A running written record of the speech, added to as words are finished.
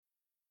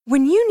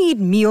When you need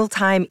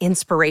mealtime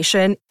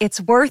inspiration,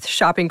 it's worth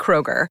shopping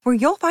Kroger, where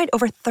you'll find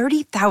over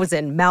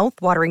 30,000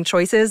 mouth-watering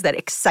choices that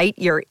excite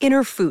your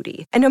inner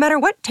foodie. And no matter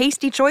what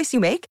tasty choice you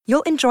make,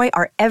 you'll enjoy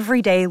our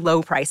everyday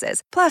low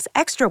prices, plus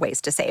extra ways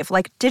to save,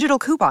 like digital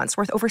coupons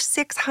worth over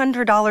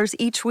 $600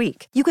 each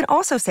week. You can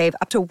also save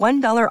up to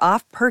 $1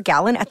 off per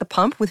gallon at the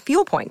pump with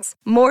fuel points.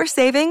 More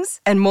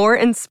savings and more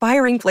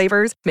inspiring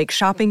flavors make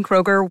shopping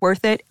Kroger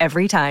worth it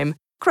every time.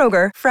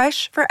 Kroger,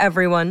 fresh for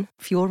everyone.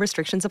 Fuel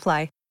restrictions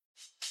apply.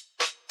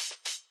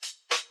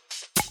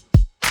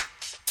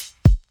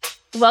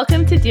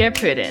 Welcome to Dear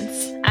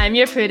Prudence. I'm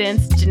your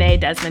Prudence, Janae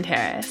Desmond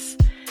Harris.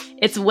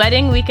 It's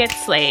wedding week at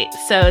Slate,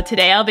 so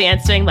today I'll be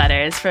answering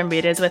letters from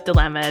readers with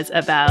dilemmas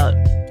about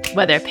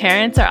whether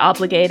parents are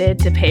obligated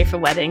to pay for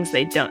weddings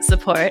they don't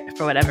support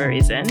for whatever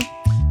reason,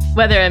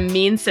 whether a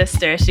mean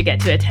sister should get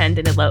to attend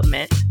an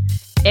elopement,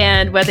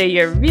 and whether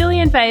you're really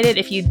invited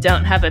if you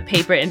don't have a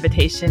paper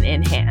invitation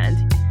in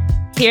hand.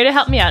 Here to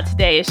help me out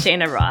today is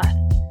Shayna Roth.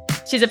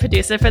 She's a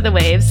producer for The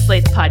Waves,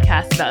 Slate's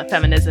podcast about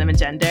feminism and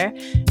gender.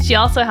 She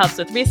also helps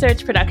with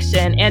research,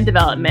 production, and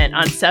development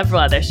on several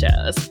other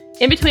shows.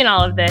 In between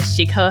all of this,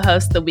 she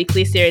co-hosts the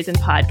weekly series and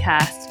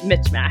podcast,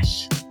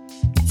 Mitchmash.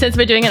 Since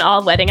we're doing an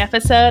all-wedding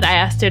episode, I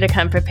asked her to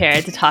come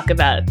prepared to talk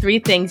about 3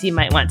 things you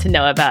might want to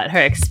know about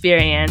her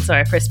experience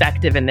or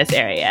perspective in this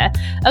area.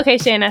 Okay,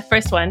 Shayna,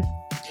 first one.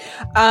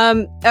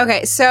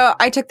 Okay, so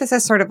I took this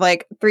as sort of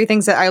like 3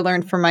 things that I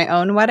learned from my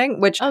own wedding,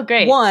 which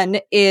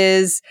one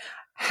is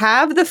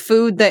have the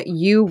food that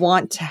you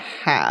want to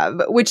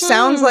have, which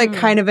sounds like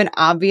kind of an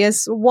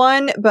obvious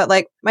one, but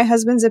like my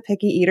husband's a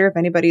picky eater. If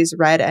anybody's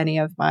read any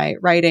of my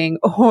writing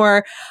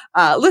or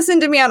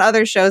listened to me on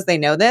other shows, they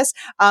know this.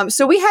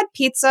 So we had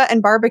pizza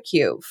and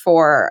barbecue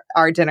for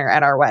our dinner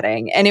at our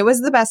wedding, and it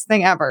was the best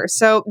thing ever.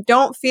 So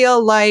don't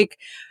feel like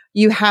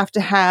you have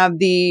to have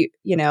the,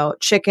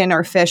 chicken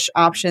or fish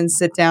options,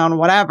 sit down,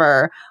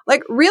 whatever.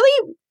 Like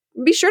really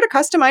be sure to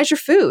customize your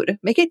food.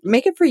 Make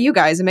it for you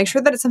guys and make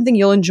sure that it's something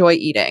you'll enjoy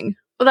eating.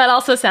 Well, that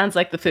also sounds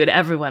like the food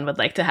everyone would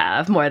like to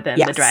have more than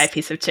the dry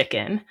piece of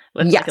chicken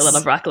with like a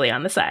little broccoli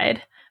on the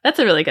side. That's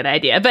a really good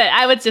idea. But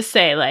I would just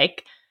say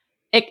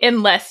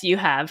unless you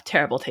have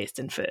terrible taste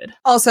in food.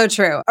 Also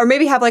true. Or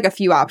maybe have like a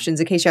few options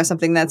in case you have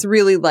something that's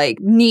really like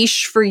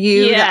niche for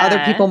you that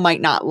other people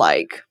might not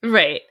like.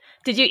 Right.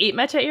 Did you eat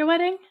much at your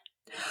wedding?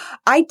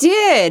 I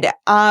did.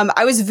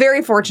 I was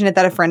very fortunate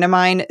that a friend of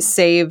mine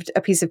saved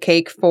a piece of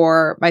cake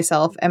for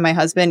myself and my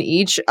husband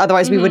each.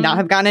 Otherwise, we would not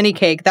have gotten any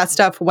cake. That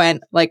stuff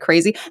went like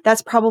crazy.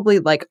 That's probably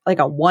like a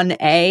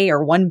 1A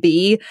or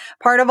 1B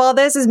part of all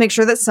this is make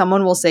sure that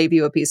someone will save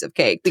you a piece of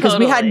cake because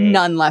we had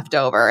none left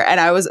over.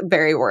 And I was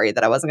very worried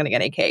that I wasn't going to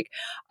get any cake.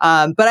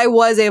 But I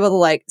was able to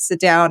like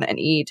sit down and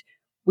eat.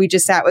 We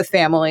just sat with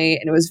family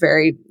and it was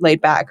very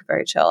laid back,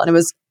 very chill. And it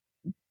was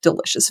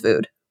delicious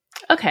food.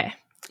 Okay.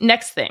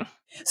 Next thing.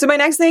 So my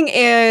next thing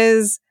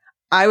is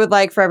I would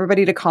like for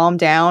everybody to calm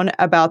down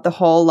about the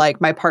whole, like,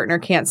 my partner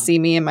can't see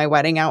me in my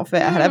wedding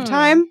outfit ahead of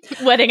time.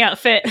 Wedding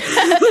outfit.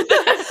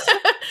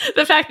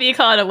 The fact that you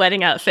call it a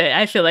wedding outfit,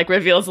 I feel like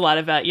reveals a lot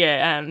about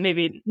your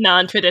maybe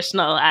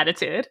non-traditional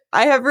attitude.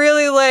 I have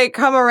really like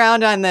come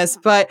around on this,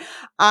 but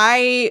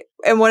I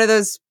am one of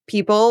those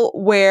people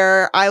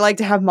where I like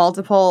to have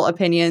multiple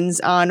opinions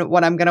on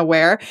what I'm going to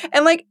wear.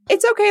 And like,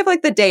 it's okay if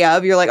like the day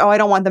of you're like, oh, I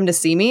don't want them to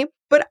see me.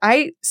 But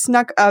I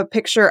snuck a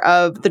picture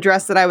of the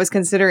dress that I was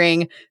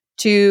considering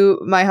to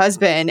my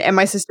husband, and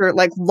my sister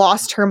like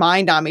lost her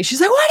mind on me. She's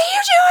like, what are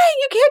you doing?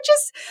 You can't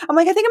just, I'm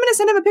like, I think I'm going to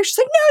send him a picture. She's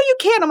like, no, you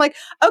can't. I'm like,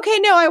 okay,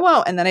 no, I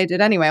won't. And then I did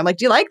anyway. I'm like,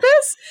 do you like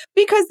this?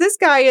 Because this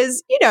guy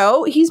is,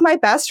 he's my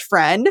best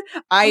friend.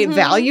 I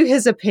value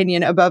his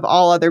opinion above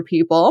all other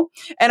people.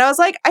 And I was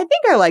like, I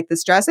think I like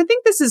this dress. I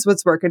think this is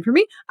what's working for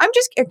me. I'm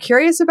just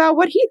curious about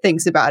what he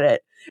thinks about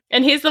it.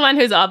 And he's the one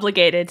who's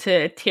obligated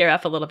to tear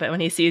up a little bit when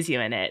he sees you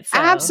in it. So.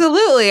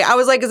 Absolutely. I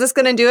was like, is this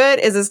going to do it?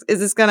 Is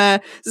this going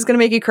to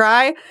make you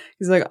cry?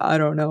 He's like, I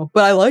don't know,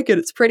 but I like it.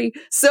 It's pretty.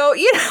 So,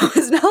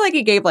 it's not like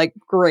he gave like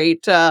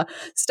great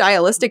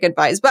stylistic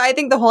advice, but I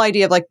think the whole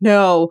idea of like,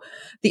 no,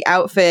 the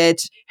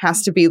outfit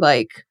has to be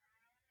like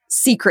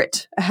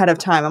secret ahead of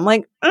time. I'm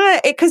like,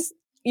 because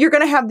you're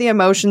going to have the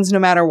emotions no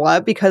matter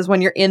what, because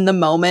when you're in the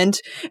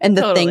moment and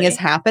the thing is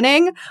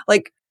happening,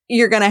 like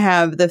you're going to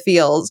have the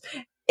feels.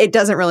 It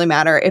doesn't really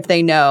matter if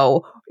they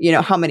know,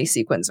 how many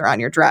sequins are on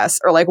your dress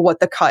or like what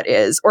the cut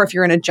is or if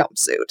you're in a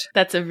jumpsuit.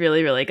 That's a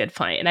really, really good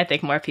point. And I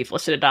think more people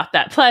should adopt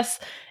that. Plus,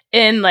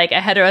 in like a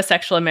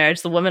heterosexual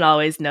marriage, the woman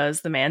always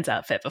knows the man's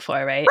outfit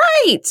before, right?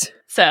 Right.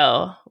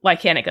 So why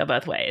can't it go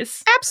both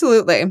ways?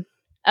 Absolutely.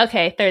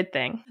 Okay, third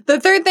thing.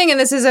 The third thing, and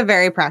this is a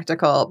very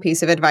practical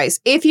piece of advice,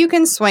 if you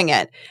can swing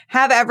it,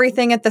 have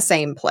everything at the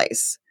same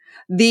place.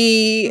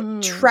 The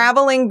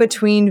traveling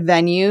between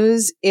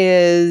venues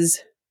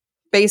is,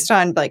 based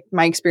on like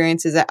my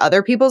experiences at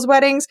other people's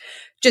weddings,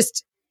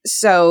 just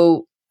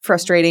so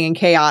frustrating and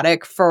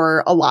chaotic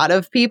for a lot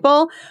of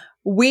people.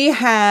 We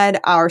had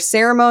our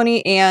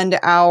ceremony and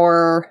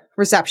our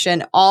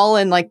reception all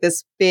in like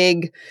this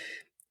big,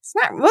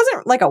 it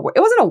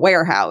wasn't a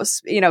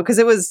warehouse, because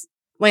it was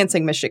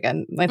Lansing,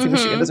 Michigan.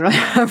 Michigan doesn't really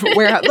have a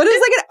warehouse, but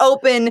it's like an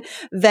open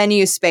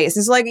venue space.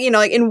 It's like,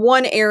 like in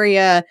one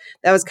area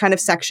that was kind of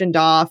sectioned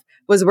off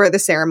was where the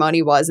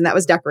ceremony was, and that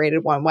was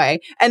decorated one way.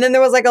 And then there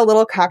was like a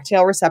little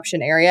cocktail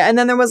reception area, and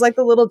then there was like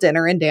the little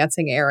dinner and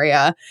dancing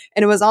area,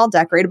 and it was all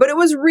decorated. But it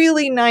was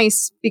really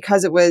nice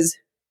because it was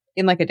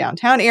in like a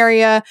downtown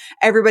area.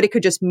 Everybody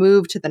could just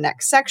move to the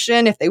next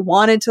section. If they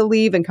wanted to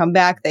leave and come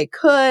back, they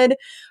could.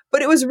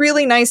 But it was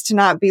really nice to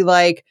not be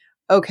like,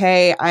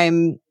 okay,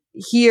 I'm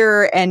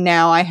here and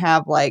now I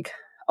have like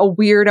a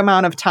weird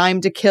amount of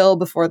time to kill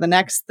before the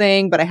next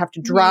thing, but I have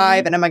to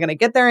drive and am I going to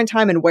get there in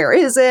time and where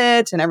is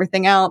it and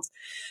everything else.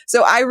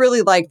 So I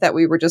really liked that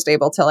we were just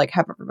able to like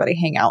have everybody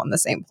hang out in the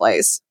same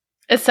place.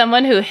 As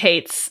someone who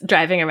hates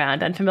driving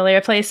around unfamiliar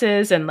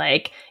places and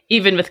like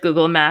even with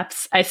Google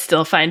Maps, I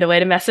still find a way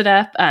to mess it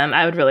up.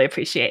 I would really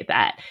appreciate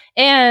that.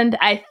 And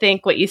I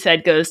think what you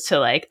said goes to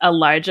like a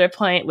larger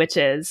point, which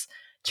is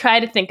try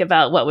to think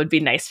about what would be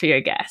nice for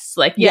your guests.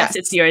 Like, yes,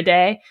 it's your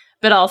day,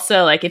 but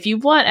also like if you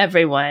want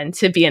everyone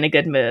to be in a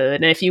good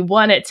mood and if you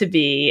want it to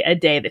be a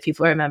day that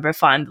people remember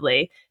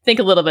fondly, think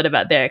a little bit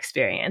about their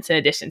experience in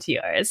addition to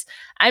yours.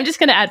 I'm just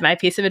going to add my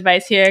piece of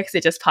advice here because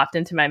it just popped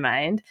into my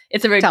mind.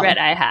 It's a regret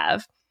I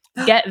have.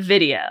 Get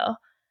video.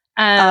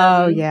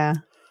 Oh, yeah.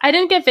 I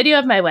didn't get video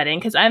of my wedding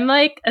because I'm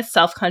like a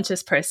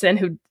self-conscious person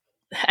who,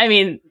 I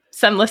mean,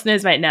 some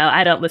listeners might know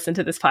I don't listen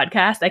to this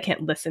podcast. I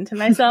can't listen to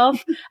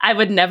myself. I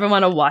would never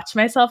want to watch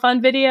myself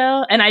on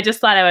video. And I just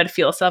thought I would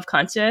feel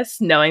self-conscious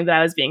knowing that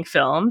I was being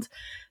filmed.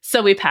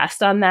 So we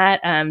passed on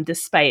that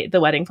despite the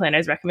wedding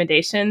planner's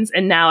recommendations.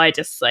 And now I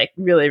just like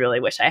really,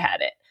 really wish I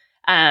had it.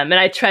 And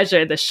I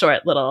treasure the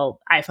short little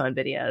iPhone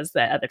videos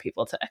that other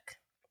people took.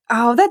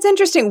 Oh, that's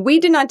interesting.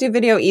 We did not do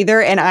video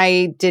either, and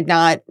I did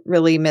not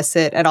really miss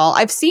it at all.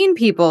 I've seen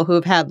people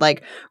who've had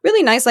like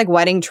really nice like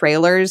wedding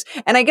trailers,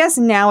 and I guess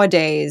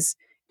nowadays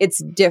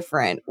it's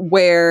different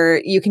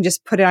where you can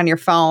just put it on your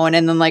phone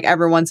and then like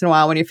every once in a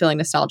while when you're feeling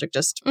nostalgic,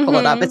 just pull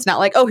it up. It's not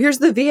like, oh, here's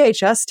the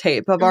VHS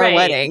tape of our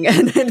wedding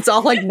and it's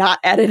all like not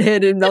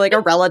edited and like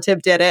a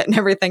relative did it and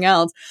everything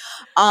else.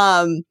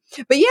 But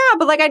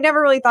like I never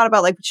really thought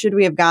about like, should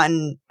we have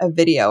gotten a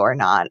video or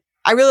not?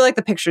 I really like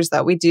the pictures,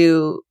 though. We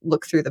do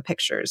look through the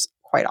pictures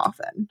quite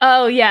often.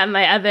 Oh, yeah.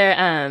 My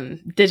other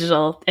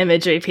digital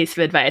imagery piece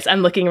of advice.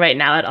 I'm looking right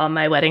now at all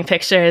my wedding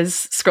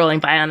pictures,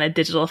 scrolling by on a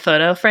digital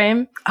photo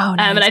frame. Oh,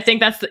 nice. And I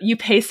think you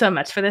pay so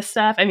much for this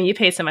stuff. I mean, you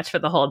pay so much for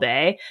the whole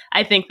day.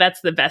 I think that's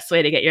the best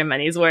way to get your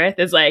money's worth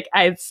is like,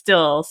 I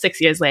still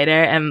 6 years later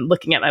am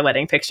looking at my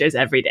wedding pictures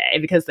every day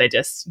because they're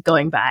just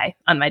going by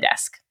on my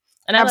desk.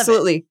 And I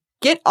Absolutely. Love it.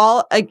 Get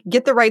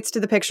the rights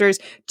to the pictures,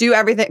 do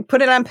everything,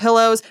 put it on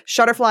pillows.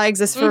 Shutterfly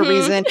exists for a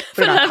reason.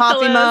 Put it on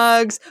coffee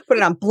mugs, put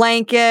it on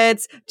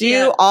blankets,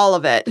 do all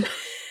of it.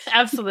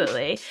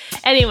 Absolutely.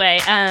 Anyway,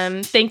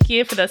 thank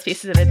you for those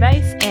pieces of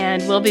advice,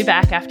 and we'll be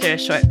back after a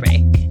short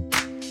break.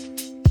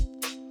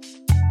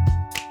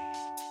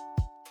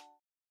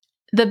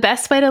 The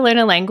best way to learn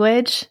a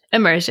language?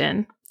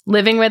 Immersion.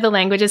 Living where the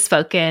language is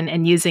spoken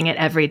and using it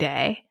every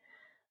day.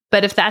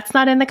 But if that's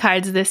not in the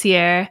cards this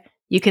year,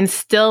 you can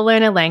still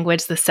learn a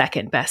language the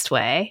second best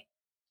way,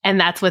 and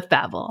that's with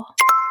Babbel.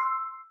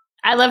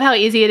 I love how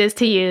easy it is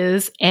to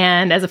use,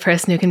 and as a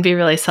person who can be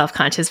really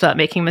self-conscious about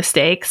making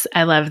mistakes,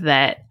 I love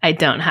that I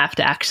don't have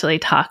to actually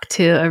talk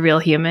to a real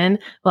human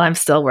while I'm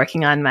still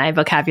working on my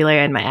vocabulary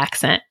and my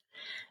accent.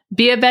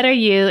 Be a better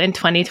you in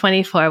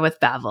 2024 with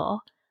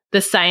Babbel,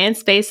 the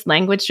science-based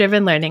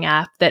language-driven learning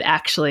app that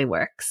actually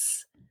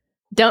works.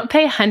 Don't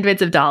pay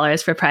hundreds of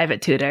dollars for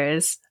private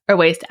tutors or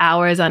waste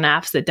hours on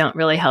apps that don't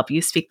really help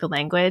you speak the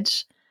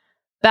language.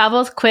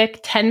 Babbel's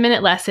quick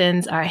 10-minute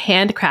lessons are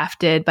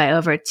handcrafted by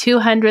over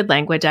 200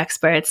 language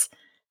experts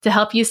to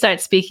help you start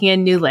speaking a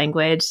new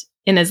language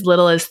in as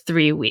little as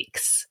 3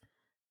 weeks.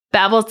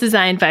 Babbel's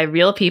designed by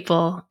real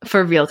people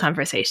for real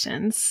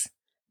conversations.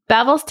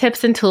 Babbel's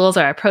tips and tools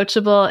are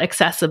approachable,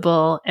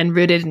 accessible, and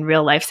rooted in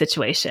real-life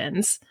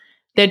situations.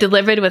 They're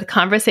delivered with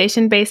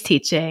conversation-based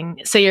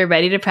teaching, so you're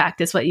ready to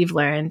practice what you've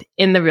learned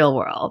in the real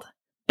world.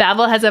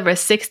 Babbel has over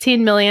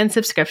 16 million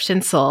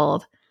subscriptions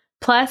sold.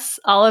 Plus,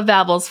 all of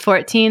Babbel's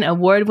 14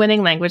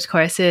 award-winning language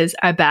courses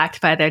are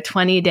backed by their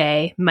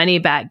 20-day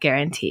money-back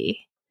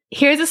guarantee.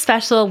 Here's a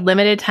special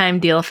limited-time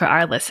deal for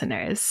our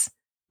listeners.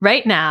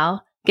 Right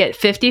now, get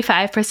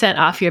 55%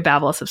 off your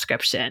Babbel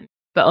subscription,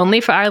 but only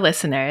for our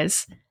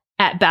listeners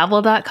at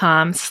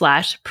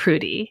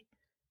babbel.com/Prudie.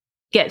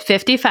 Get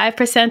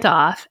 55%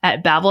 off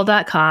at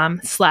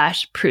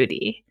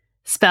babbel.com/Prudie,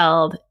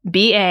 spelled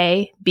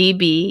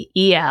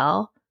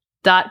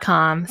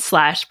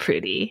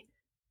BABBEL.com/Prudie.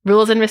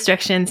 Rules and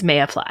restrictions may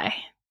apply.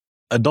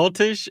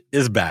 Adultish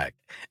is back.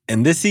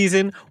 And this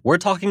season, we're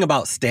talking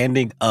about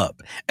standing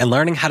up and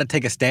learning how to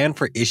take a stand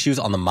for issues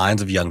on the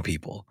minds of young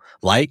people,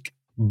 like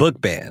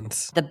book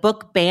bans, the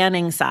book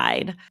banning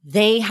side.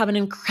 They have an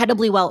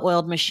incredibly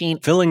well-oiled machine.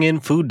 filling in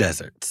food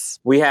deserts.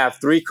 We have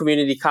 3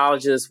 community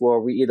colleges where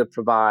we either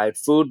provide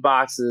food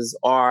boxes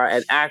or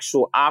an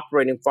actual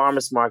operating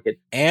farmers market.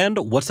 And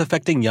what's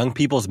affecting young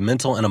people's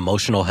mental and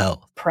emotional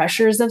health.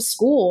 Pressures of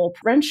school,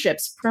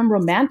 friendships, from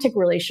romantic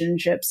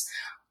relationships,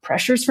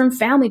 pressures from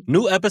family.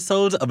 New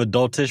episodes of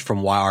Adultish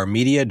from YR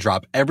Media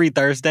drop every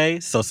Thursday,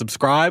 so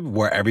subscribe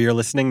wherever you're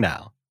listening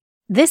now.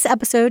 This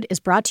episode is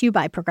brought to you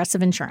by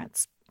Progressive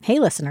Insurance. Hey,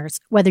 listeners,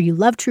 whether you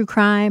love true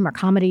crime or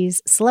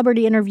comedies,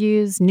 celebrity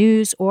interviews,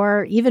 news,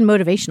 or even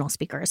motivational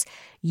speakers,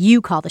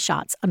 you call the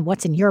shots on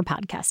what's in your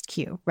podcast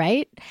queue,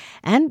 right?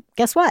 And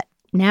guess what?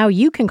 Now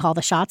you can call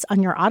the shots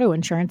on your auto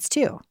insurance,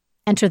 too.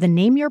 Enter the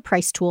Name Your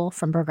Price tool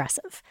from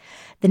Progressive.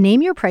 The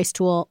Name Your Price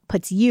tool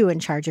puts you in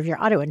charge of your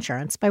auto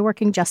insurance by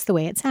working just the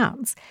way it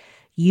sounds.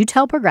 You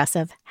tell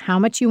Progressive how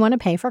much you want to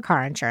pay for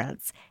car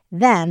insurance.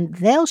 Then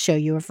they'll show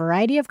you a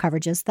variety of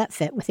coverages that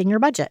fit within your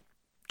budget,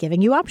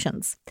 giving you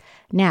options.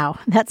 Now,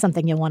 that's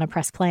something you'll want to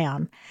press play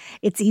on.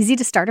 It's easy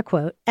to start a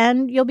quote,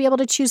 and you'll be able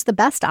to choose the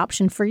best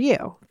option for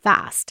you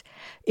fast.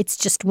 It's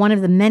just one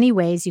of the many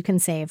ways you can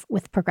save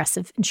with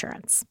Progressive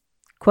Insurance.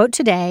 Quote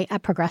today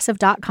at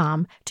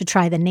Progressive.com to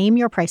try the Name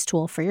Your Price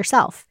tool for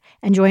yourself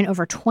and join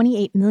over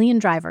 28 million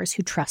drivers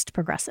who trust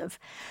Progressive.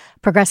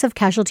 Progressive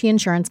Casualty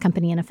Insurance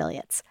Company and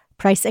Affiliates.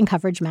 Price and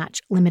coverage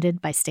match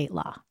limited by state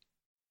law.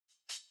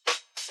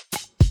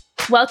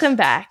 Welcome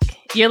back.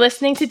 You're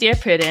listening to Dear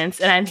Prudence,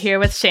 and I'm here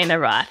with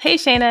Shayna Roth. Hey,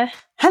 Shayna.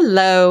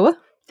 Hello.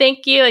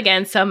 Thank you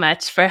again so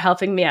much for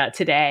helping me out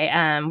today.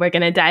 We're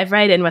going to dive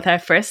right in with our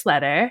first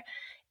letter.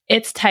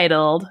 It's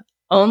titled,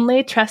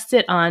 Only Trust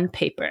It on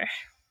Paper.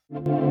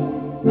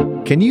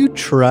 Can you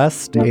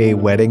trust a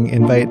wedding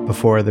invite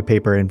before the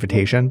paper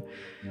invitation?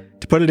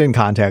 To put it in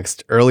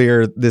context,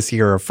 earlier this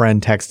year, a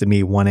friend texted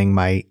me wanting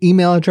my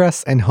email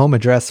address and home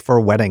address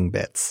for wedding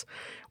bits,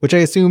 which I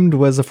assumed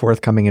was a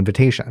forthcoming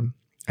invitation.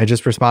 I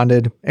just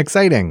responded,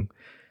 exciting.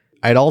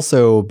 I'd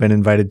also been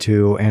invited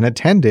to and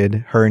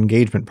attended her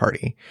engagement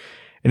party.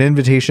 An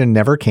invitation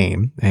never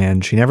came,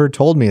 and she never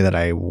told me that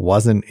I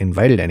wasn't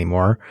invited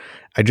anymore.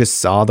 I just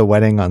saw the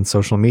wedding on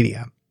social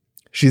media.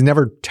 She's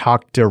never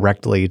talked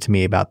directly to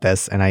me about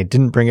this, and I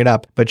didn't bring it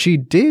up, but she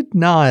did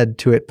nod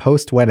to it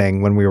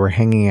post-wedding when we were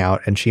hanging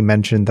out, and she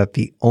mentioned that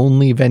the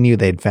only venue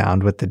they'd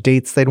found with the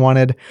dates they'd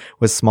wanted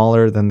was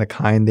smaller than the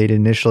kind they'd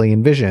initially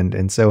envisioned,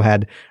 and so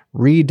had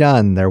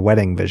redone their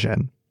wedding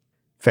vision.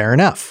 Fair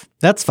enough.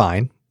 That's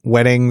fine.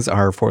 Weddings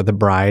are for the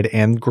bride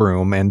and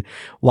groom, and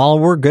while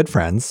we're good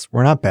friends,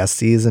 we're not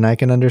besties, and I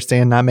can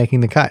understand not making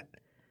the cut.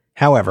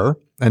 However,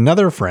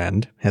 another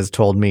friend has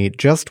told me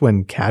just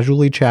when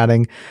casually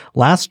chatting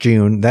last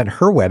June that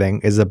her wedding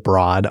is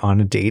abroad on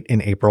a date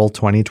in April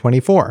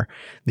 2024.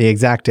 The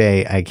exact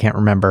day I can't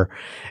remember,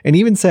 and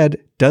even said,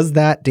 "Does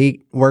that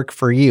date work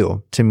for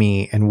you?" to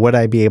me, and would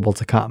I be able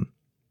to come?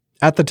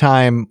 At the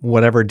time,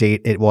 whatever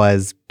date it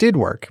was did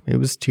work. It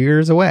was 2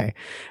 years away.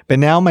 But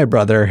now my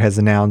brother has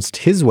announced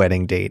his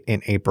wedding date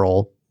in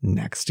April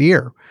next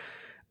year.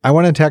 I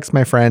want to text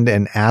my friend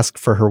and ask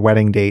for her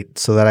wedding date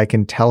so that I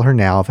can tell her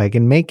now if I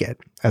can make it,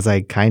 as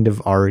I kind of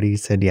already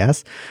said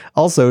yes.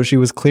 Also, she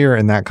was clear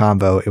in that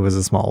convo it was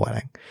a small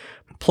wedding.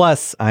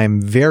 Plus,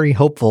 I'm very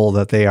hopeful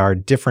that they are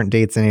different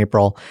dates in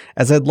April,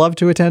 as I'd love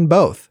to attend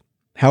both.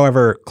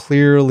 However,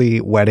 clearly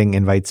wedding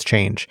invites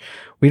change.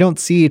 We don't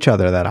see each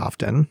other that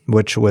often,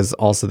 which was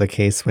also the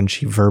case when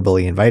she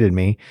verbally invited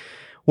me.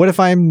 What if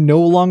I'm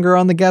no longer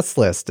on the guest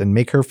list and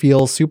make her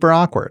feel super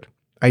awkward?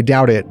 I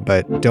doubt it,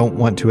 but don't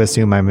want to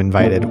assume I'm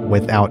invited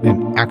without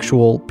an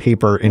actual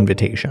paper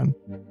invitation.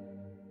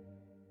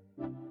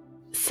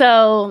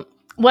 So,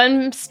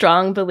 one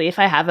strong belief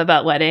I have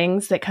about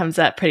weddings that comes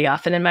up pretty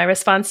often in my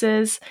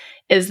responses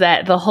is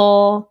that the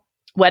whole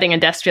wedding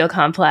industrial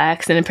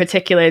complex, and in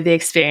particular the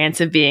experience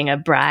of being a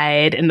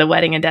bride in the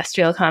wedding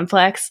industrial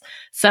complex,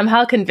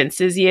 somehow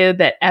convinces you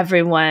that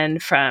everyone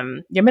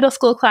from your middle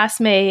school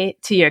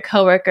classmate to your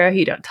coworker who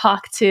you don't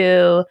talk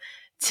to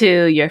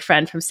your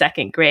friend from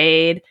second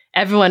grade,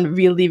 everyone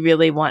really,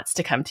 really wants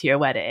to come to your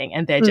wedding,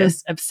 and they're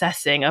just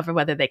obsessing over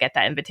whether they get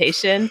that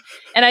invitation.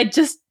 And I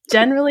just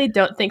generally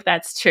don't think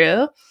that's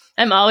true.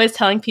 I'm always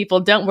telling people,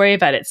 don't worry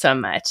about it so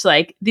much.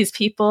 Like, these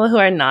people who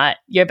are not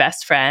your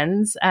best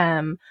friends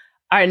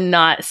are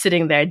not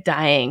sitting there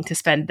dying to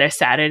spend their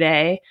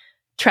Saturday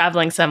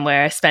traveling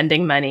somewhere,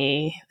 spending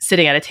money,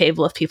 sitting at a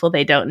table of people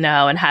they don't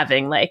know, and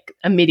having like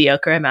a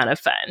mediocre amount of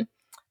fun.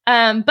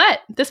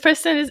 But this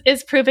person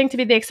is proving to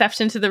be the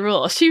exception to the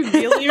rule. She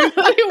really,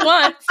 really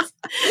wants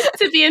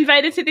to be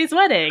invited to these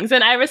weddings.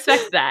 And I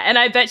respect that. And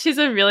I bet she's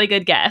a really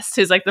good guest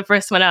who's like the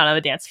first one out on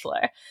the dance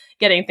floor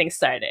getting things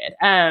started.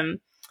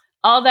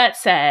 All that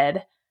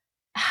said,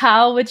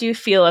 how would you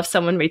feel if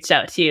someone reached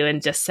out to you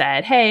and just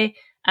said, hey,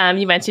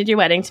 you mentioned your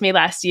wedding to me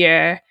last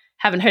year,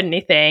 haven't heard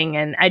anything,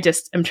 and I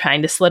just am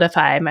trying to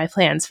solidify my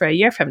plans for a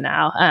year from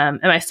now. Am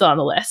I still on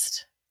the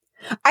list?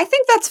 I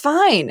think that's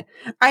fine.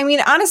 I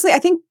mean, honestly, I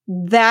think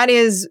that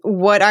is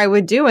what I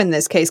would do in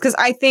this case, because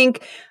I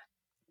think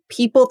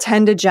people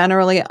tend to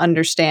generally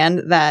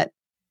understand that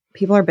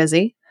people are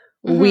busy.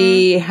 Mhm.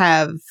 We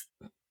have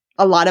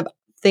a lot of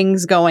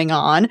things going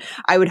on.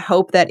 I would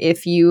hope that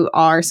if you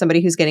are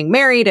somebody who's getting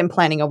married and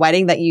planning a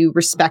wedding, that you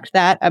respect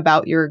that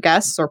about your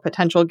guests or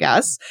potential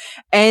guests,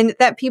 and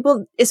that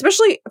people,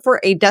 especially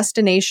for a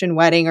destination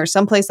wedding or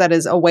someplace that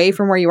is away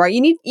from where you are, you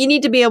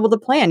need to be able to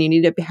plan. You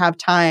need to have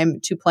time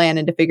to plan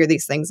and to figure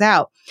these things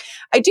out.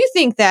 I do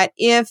think that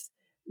if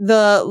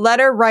the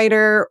letter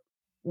writer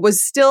was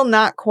still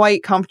not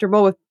quite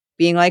comfortable with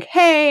being like,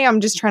 hey,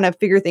 I'm just trying to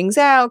figure things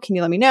out, can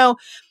you let me know?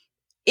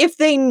 If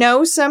they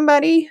know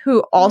somebody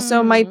who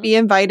also might be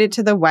invited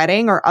to the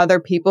wedding or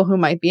other people who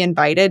might be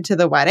invited to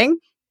the wedding,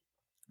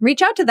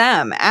 reach out to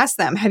them. Ask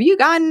them, have you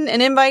gotten an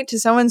invite to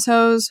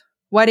so-and-so's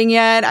wedding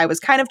yet? I was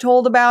kind of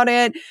told about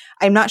it.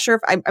 I'm not sure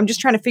if I'm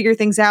just trying to figure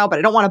things out, but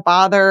I don't want to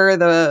bother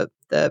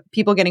the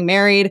people getting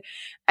married.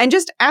 And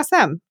just ask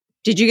them,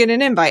 did you get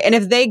an invite? And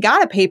if they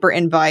got a paper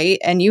invite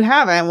and you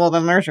haven't, well,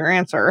 then there's your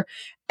answer.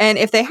 And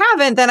if they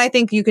haven't, then I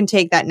think you can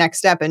take that next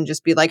step and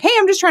just be like, hey,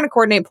 I'm just trying to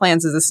coordinate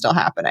plans. Is this still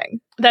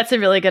happening? That's a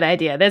really good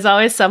idea. There's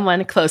always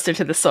someone closer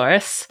to the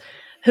source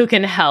who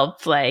can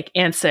help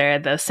answer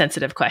those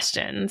sensitive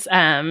questions.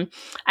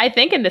 I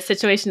think in this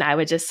situation, I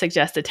would just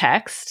suggest a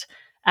text,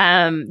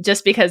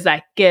 just because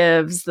that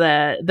gives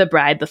the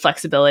bride the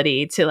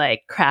flexibility to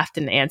craft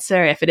an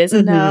answer if it is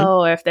a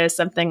no, or if there's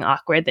something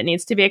awkward that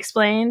needs to be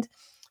explained.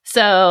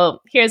 So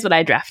here's what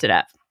I drafted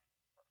up.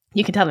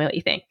 You can tell me what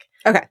you think.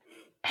 Okay.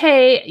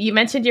 Hey, you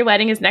mentioned your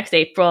wedding is next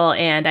April,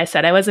 and I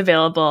said I was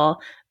available,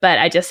 but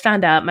I just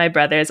found out my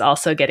brother is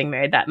also getting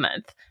married that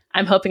month.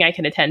 I'm hoping I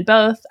can attend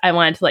both. I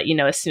wanted to let you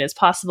know as soon as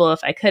possible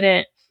if I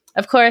couldn't.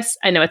 Of course,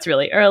 I know it's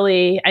really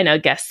early. I know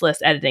guest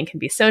list editing can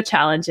be so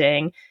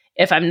challenging.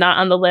 If I'm not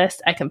on the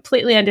list, I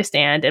completely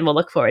understand and will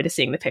look forward to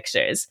seeing the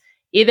pictures.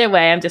 Either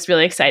way, I'm just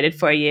really excited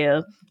for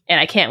you, and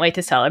I can't wait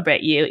to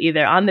celebrate you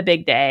either on the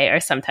big day or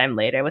sometime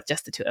later with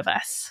just the two of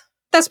us.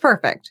 That's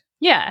perfect.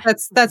 Yeah.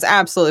 That's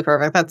absolutely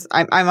perfect.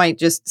 I might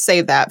just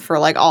save that for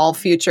all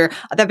future.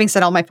 That being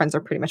said, all my friends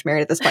are pretty much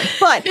married at this point.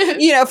 But,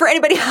 for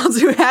anybody else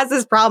who has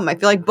this problem, I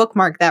feel like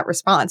bookmark that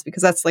response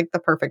because that's the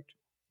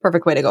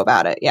perfect way to go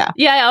about it. Yeah.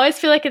 Yeah, I always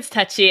feel like it's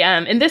touchy.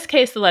 In this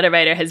case, the letter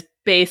writer has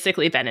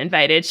basically been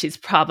invited. She's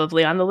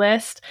probably on the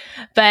list.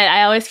 But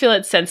I always feel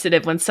it's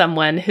sensitive when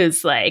someone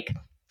who's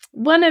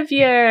one of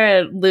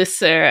your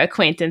looser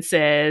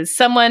acquaintances,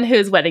 someone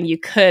whose wedding you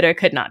could or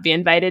could not be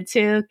invited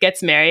to,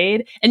 gets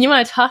married, and you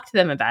want to talk to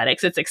them about it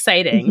because it's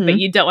exciting, but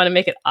you don't want to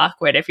make it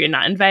awkward if you're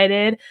not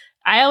invited.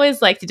 I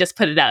always like to just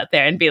put it out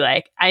there and be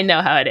like, I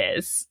know how it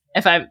is.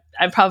 If I'm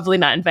probably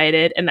not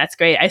invited, and that's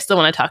great. I still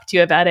want to talk to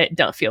you about it.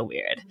 Don't feel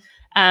weird.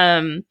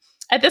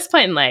 At this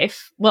point in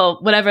life, well,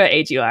 whatever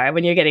age you are,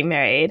 when you're getting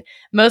married,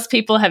 most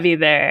people have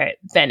either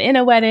been in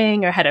a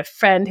wedding or had a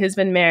friend who's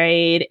been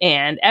married,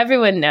 and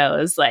everyone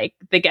knows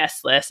the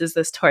guest list is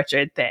this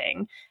tortured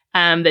thing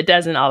that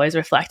doesn't always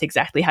reflect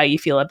exactly how you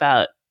feel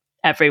about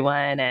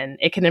everyone, and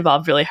it can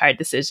involve really hard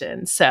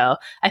decisions. So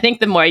I think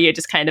the more you're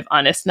just kind of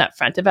honest and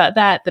upfront about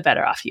that, the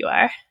better off you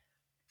are.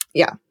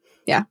 Yeah.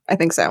 Yeah, I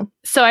think so.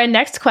 So our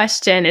next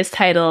question is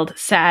titled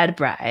Sad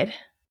Bride.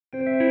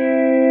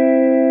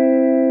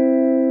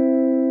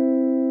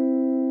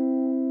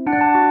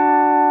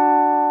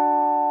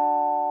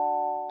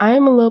 I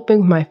am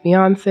eloping with my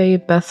fiance,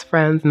 best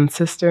friends, and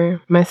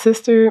sister. My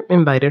sister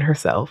invited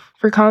herself.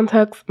 For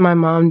context, my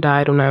mom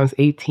died when I was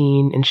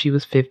 18 and she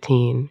was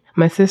 15.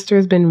 My sister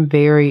has been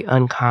very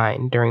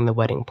unkind during the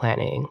wedding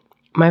planning.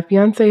 My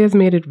fiance has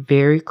made it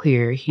very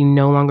clear he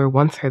no longer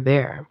wants her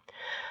there.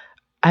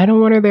 I don't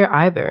want her there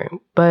either,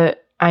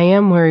 but I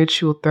am worried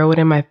she will throw it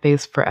in my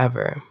face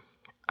forever.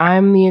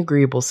 I'm the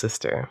agreeable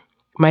sister.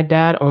 My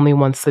dad only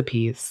wants the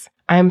peace.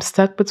 I am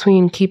stuck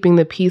between keeping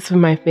the peace of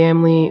my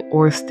family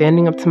or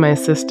standing up to my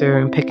sister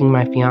and picking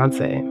my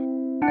fiance.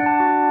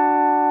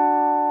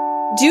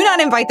 Do not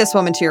invite this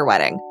woman to your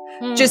wedding.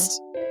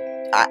 Just,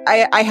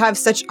 I have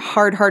such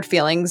hard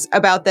feelings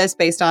about this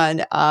based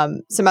on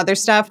some other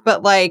stuff,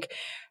 but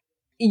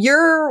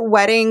your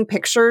wedding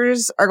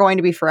pictures are going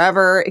to be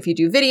forever. If you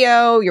do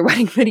video, your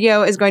wedding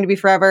video is going to be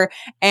forever.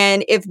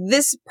 And if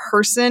this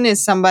person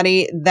is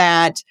somebody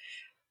that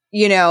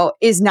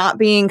is not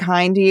being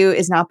kind to you,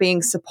 is not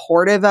being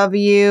supportive of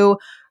you,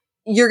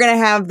 you're going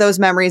to have those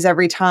memories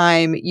every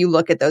time you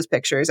look at those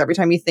pictures, every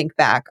time you think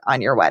back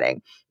on your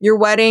wedding. Your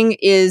wedding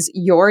is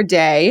your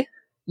day,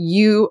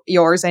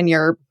 yours and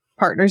your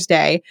partner's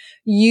day.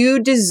 You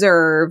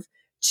deserve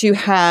to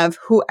have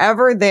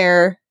whoever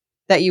there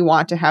that you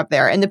want to have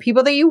there. And the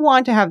people that you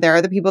want to have there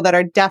are the people that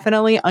are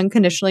definitely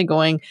unconditionally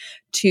going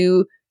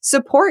to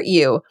support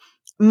you.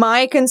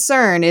 My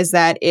concern is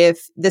that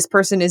if this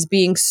person is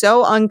being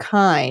so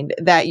unkind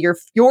that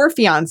your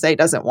fiance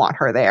doesn't want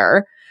her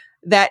there,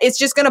 that it's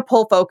just going to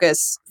pull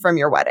focus from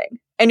your wedding.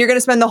 And you're going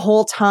to spend the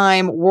whole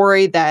time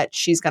worried that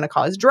she's going to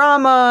cause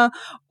drama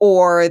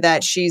or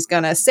that she's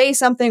going to say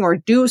something or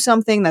do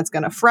something that's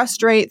going to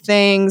frustrate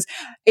things.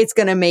 It's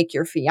going to make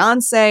your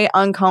fiance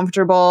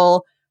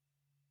uncomfortable.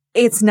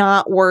 It's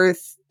not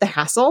worth the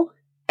hassle.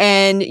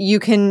 And you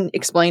can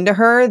explain to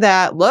her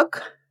that,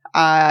 look,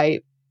 I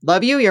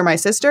love you. You're my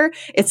sister.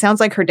 It sounds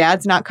like her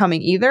dad's not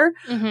coming either.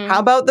 Mm-hmm. How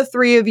about the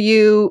three of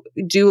you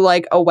do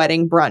like a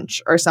wedding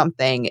brunch or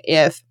something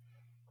if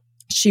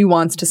she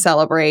wants to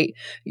celebrate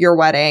your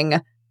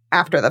wedding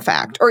after the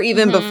fact or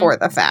even before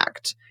the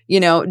fact? You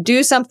know,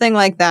 do something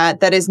like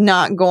that is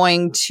not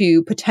going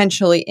to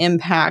potentially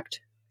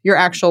impact your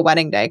actual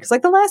wedding day. Because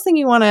like the last thing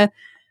you want to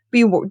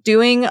be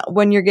doing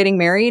when you're getting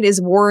married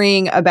is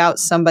worrying about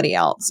somebody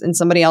else and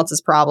somebody else's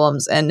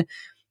problems and,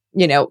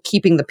 you know,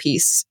 keeping the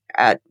peace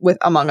with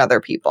among other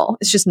people.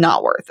 It's just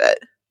not worth it.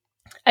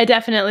 I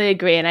definitely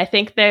agree. And I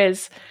think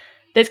there's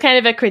kind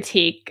of a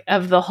critique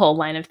of the whole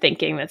line of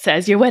thinking that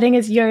says your wedding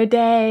is your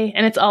day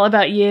and it's all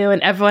about you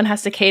and everyone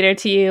has to cater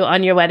to you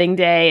on your wedding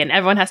day and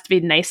everyone has to be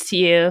nice to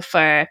you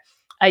for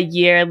a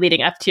year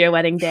leading up to your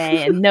wedding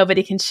day and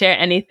nobody can share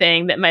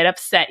anything that might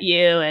upset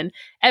you and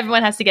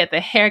everyone has to get the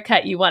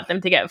haircut you want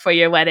them to get for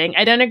your wedding.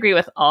 I don't agree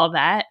with all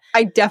that.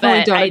 I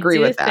definitely don't agree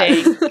with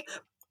that.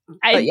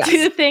 I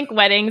do think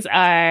weddings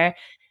are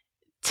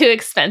too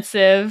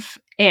expensive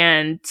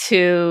and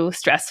too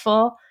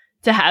stressful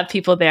to have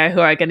people there who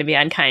are going to be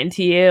unkind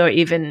to you or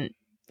even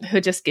who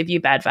just give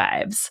you bad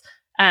vibes.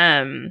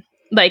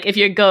 Like if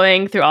you're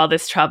going through all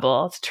this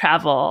trouble to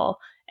travel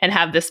and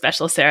have this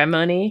special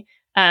ceremony,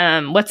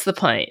 what's the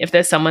point if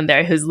there's someone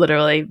there who's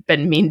literally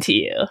been mean to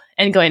you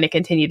and going to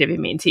continue to be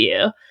mean to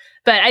you?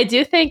 But I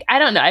do think, I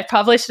don't know, I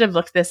probably should have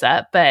looked this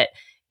up, but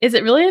is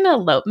it really an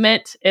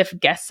elopement if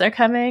guests are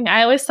coming?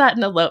 I always thought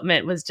an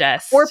elopement was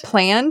just or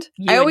planned.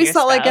 I always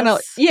thought like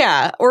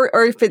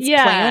or if it's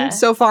planned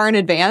so far in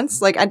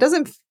advance, like it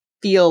doesn't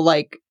feel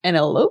like an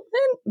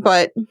elopement,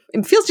 but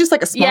it feels just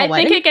like a small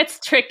wedding. I think it gets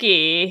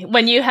tricky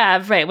when you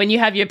have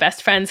your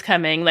best friends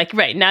coming. Like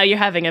right now, you're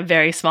having a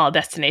very small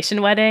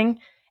destination wedding,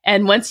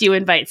 and once you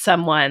invite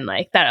someone,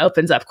 like that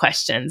opens up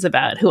questions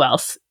about who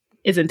else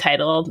is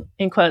entitled,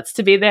 in quotes,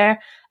 to be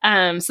there.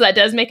 So that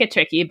does make it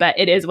tricky, but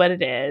it is what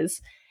it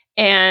is.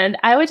 And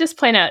I would just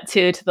point out,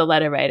 too, to the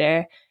letter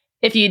writer,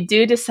 if you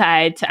do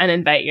decide to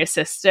uninvite your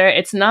sister,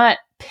 it's not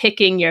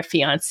picking your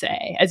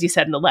fiance, as you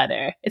said in the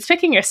letter. It's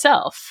picking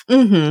yourself.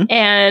 Mm-hmm.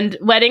 And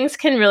weddings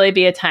can really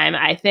be a time,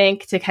 I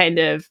think, to kind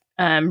of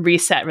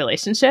reset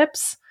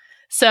relationships.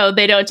 So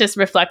they don't just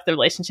reflect the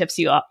relationships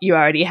you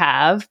already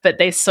have, but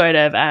they sort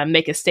of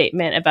make a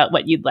statement about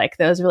what you'd like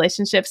those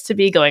relationships to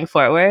be going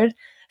forward.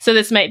 So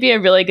this might be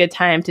a really good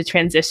time to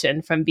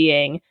transition from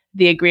being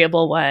the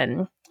agreeable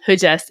one who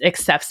just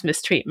accepts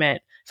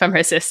mistreatment from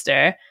her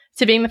sister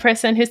to being the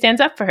person who stands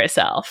up for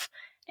herself.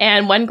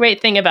 And one great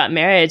thing about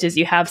marriage is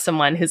you have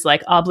someone who's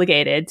like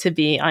obligated to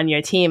be on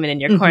your team and in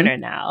your corner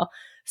now.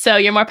 So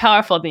you're more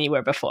powerful than you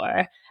were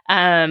before.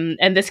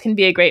 And this can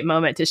be a great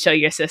moment to show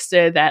your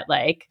sister that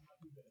like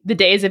the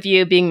days of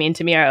you being mean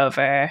to me are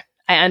over.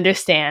 I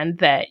understand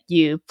that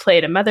you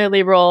played a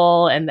motherly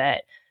role and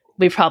that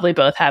we probably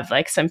both have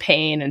like some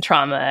pain and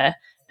trauma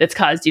that's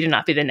caused you to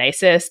not be the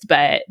nicest,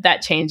 but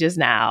that changes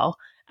now.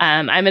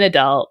 I'm an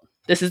adult.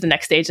 This is the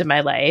next stage of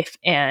my life,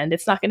 and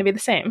it's not going to be the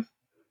same.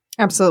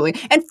 Absolutely.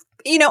 And,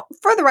 you know,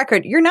 for the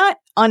record, you're not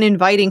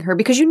uninviting her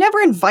because you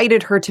never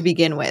invited her to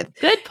begin with.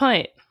 Good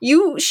point.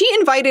 She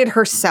invited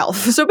herself.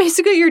 So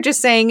basically, you're just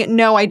saying,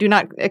 no, I do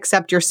not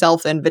accept your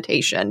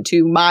self-invitation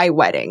to my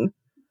wedding.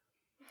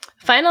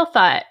 Final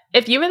thought.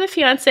 If you were the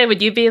fiance,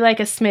 would you be like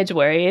a smidge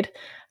worried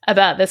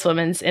about this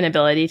woman's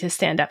inability to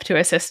stand up to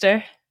her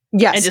sister?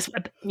 Yes.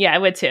 I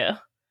would too.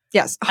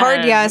 Yes.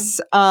 Hard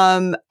yes.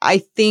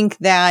 I think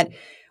that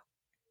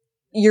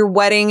your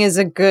wedding is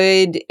a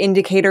good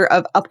indicator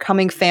of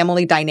upcoming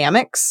family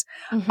dynamics.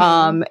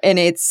 And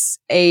it's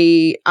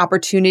a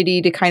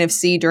opportunity to kind of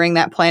see during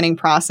that planning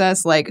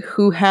process, like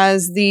who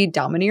has the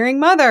domineering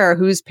mother,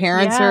 whose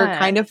parents are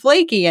kind of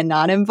flaky and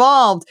not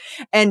involved,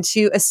 and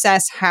to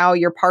assess how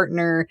your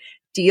partner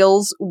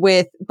deals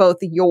with both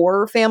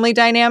your family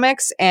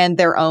dynamics and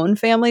their own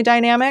family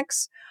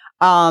dynamics.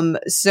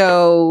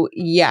 So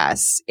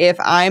yes, if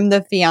I'm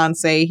the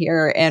fiance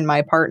here and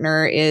my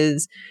partner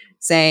is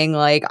saying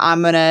like,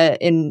 I'm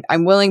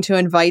willing to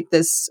invite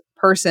this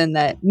person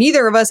that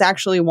neither of us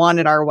actually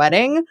wanted our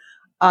wedding,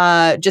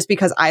 just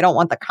because I don't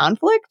want the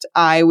conflict,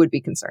 I would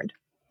be concerned.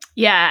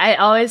 Yeah. I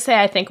always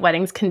say, I think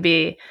weddings can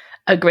be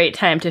a great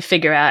time to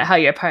figure out how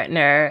your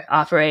partner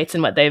operates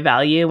and what they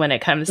value when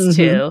it comes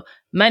to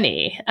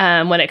money,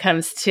 when it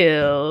comes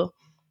to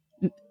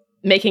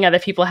making other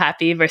people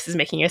happy versus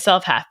making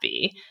yourself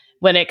happy,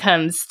 when it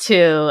comes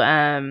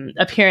to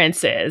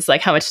appearances,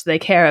 like how much they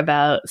care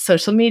about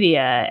social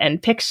media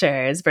and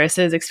pictures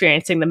versus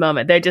experiencing the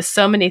moment. There are just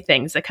so many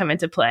things that come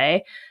into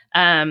play.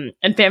 And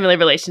family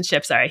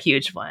relationships are a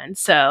huge one.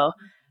 So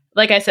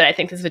like I said, I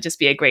think this would just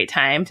be a great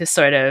time to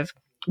sort of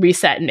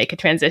reset and make a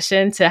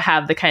transition to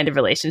have the kind of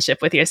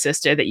relationship with your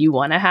sister that you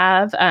want to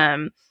have,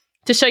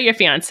 to show your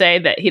fiance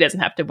that he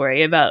doesn't have to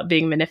worry about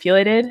being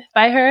manipulated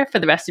by her for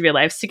the rest of your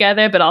lives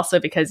together, but also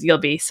because you'll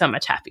be so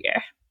much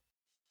happier.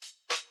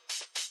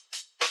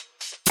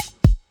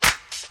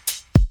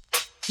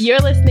 You're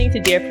listening to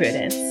Dear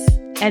Prudence.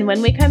 And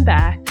when we come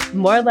back,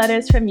 more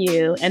letters from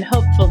you and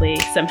hopefully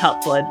some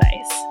helpful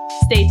advice.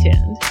 Stay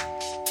tuned.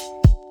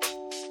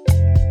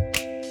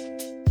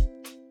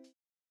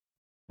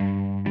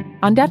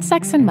 On Death,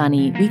 Sex, and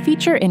Money, we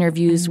feature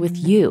interviews with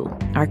you,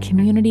 our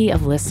community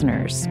of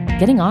listeners,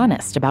 getting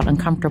honest about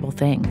uncomfortable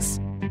things.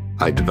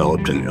 I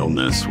developed an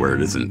illness where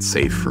it isn't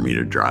safe for me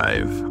to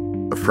drive.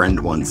 A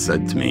friend once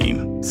said to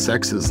me,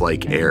 "Sex is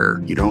like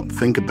air. You don't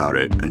think about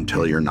it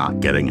until you're not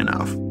getting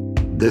enough."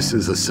 This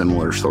is a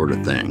similar sort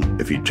of thing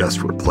if you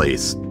just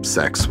replace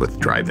sex with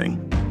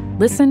driving.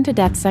 Listen to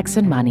Death, Sex,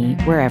 and Money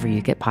wherever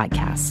you get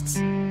podcasts.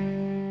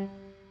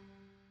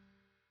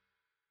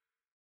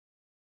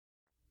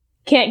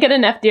 Can't get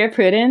enough Dear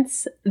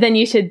Prudence? Then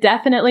you should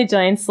definitely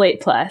join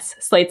Slate Plus,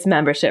 Slate's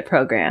membership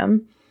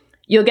program.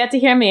 You'll get to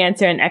hear me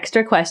answer an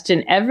extra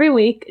question every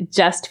week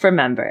just for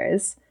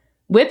members.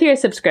 With your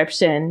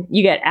subscription,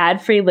 you get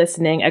ad-free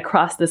listening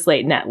across the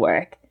Slate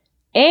network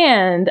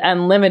and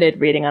unlimited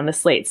reading on the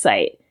Slate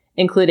site,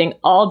 including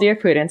all Dear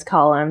Prudence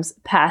columns,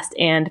 past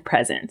and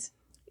present.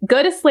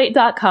 Go to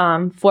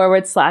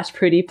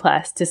slate.com/Prudie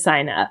Plus to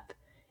sign up.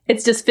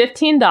 It's just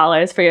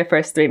 $15 for your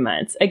first 3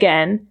 months.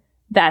 Again,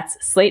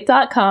 that's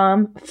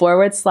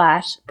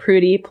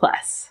slate.com/Prudie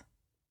Plus.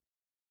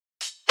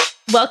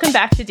 Welcome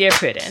back to Dear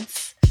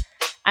Prudence.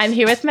 I'm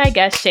here with my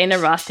guest,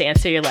 Shayna Roth, to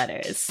answer your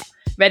letters.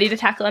 Ready to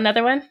tackle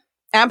another one?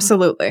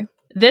 Absolutely.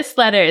 This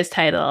letter is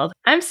titled,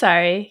 "I'm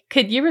sorry,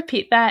 could you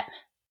repeat that?"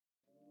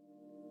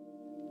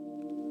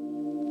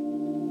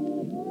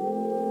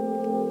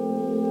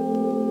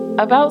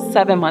 About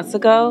 7 months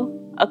ago,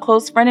 a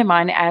close friend of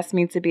mine asked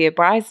me to be a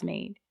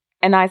bridesmaid,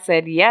 and I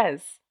said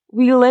yes.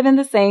 We live in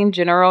the same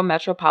general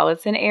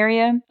metropolitan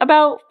area,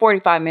 about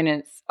 45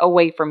 minutes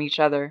away from each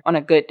other on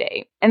a good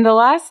day. In the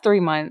last 3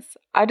 months,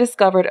 I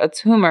discovered a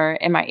tumor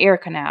in my ear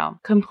canal,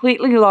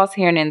 completely lost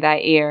hearing in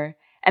that ear,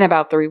 and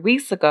about 3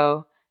 weeks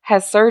ago,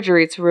 had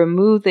surgery to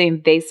remove the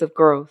invasive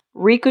growth,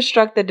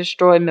 reconstruct the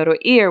destroyed middle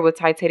ear with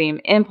titanium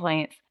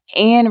implants,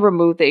 and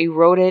remove the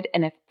eroded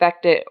and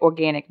affected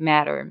organic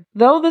matter.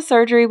 Though the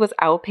surgery was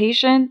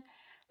outpatient,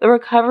 the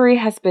recovery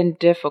has been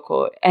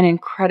difficult and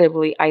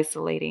incredibly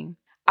isolating.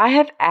 I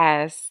have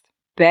asked,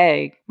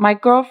 begged my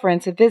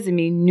girlfriend to visit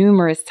me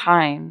numerous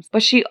times,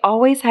 but she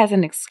always has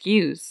an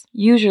excuse,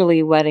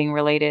 usually wedding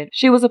related.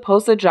 She was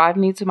supposed to drive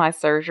me to my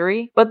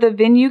surgery, but the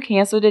venue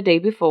canceled the day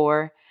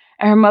before,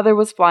 and her mother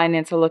was flying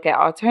in to look at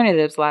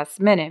alternatives last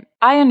minute.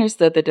 I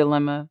understood the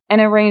dilemma and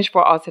arranged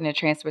for alternate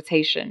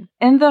transportation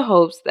in the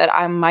hopes that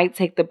I might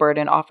take the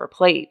burden off her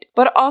plate,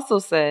 but also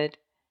said,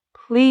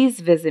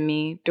 please visit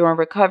me during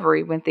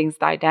recovery when things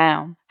die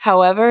down.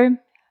 However,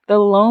 the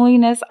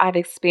loneliness I've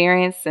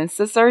experienced since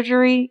the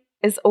surgery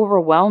is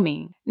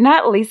overwhelming,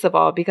 not least of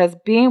all because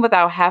being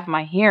without half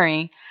my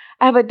hearing,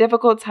 I have a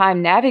difficult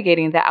time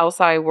navigating the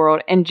outside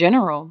world in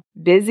general.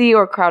 Busy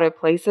or crowded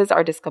places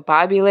are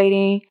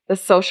discombobulating. The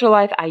social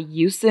life I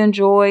used to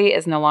enjoy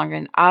is no longer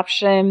an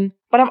option.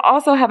 But I'm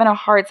also having a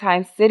hard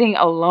time sitting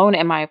alone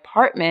in my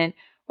apartment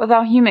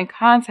without human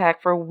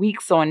contact for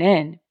weeks on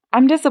end.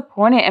 I'm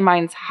disappointed in my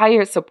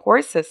entire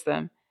support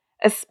system,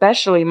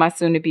 especially my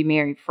soon-to-be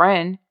married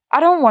friend. I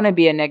don't want to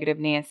be a negative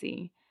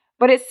Nancy,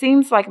 but it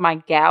seems like my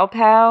gal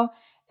pal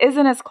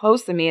isn't as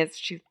close to me as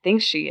she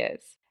thinks she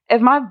is.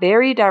 If my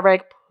very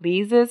direct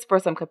pleases for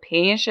some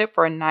companionship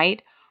for a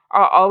night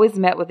are always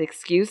met with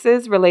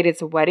excuses related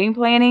to wedding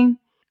planning,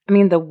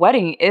 the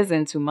wedding is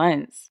in 2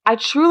 months. I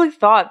truly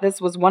thought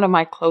this was one of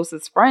my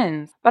closest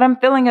friends, but I'm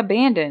feeling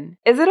abandoned.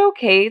 Is it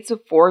okay to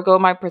forego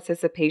my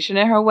participation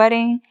in her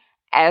wedding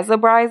as a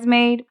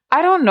bridesmaid?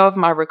 I don't know if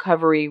my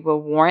recovery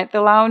will warrant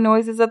the loud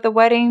noises of the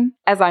wedding,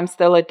 as I'm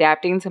still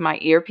adapting to my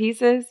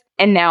earpieces.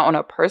 And now on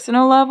a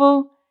personal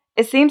level,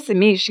 it seems to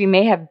me she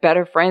may have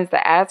better friends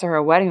to add to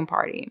her wedding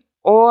party.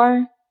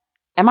 Or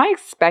am I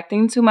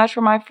expecting too much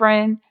from my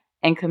friend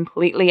and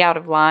completely out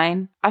of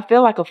line? I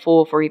feel like a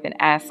fool for even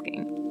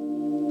asking.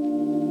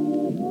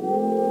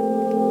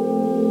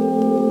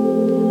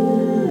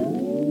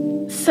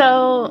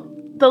 So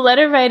the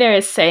letter writer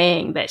is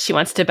saying that she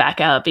wants to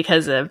back out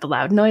because of the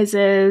loud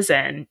noises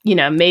and,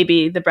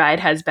 maybe the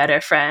bride has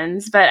better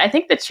friends. But I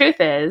think the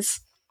truth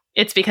is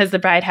it's because the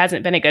bride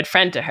hasn't been a good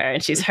friend to her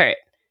and she's hurt.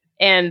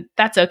 And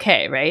that's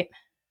okay, right?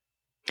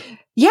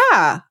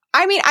 Yeah.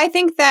 I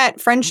think that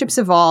friendships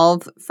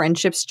evolve,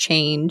 friendships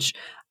change,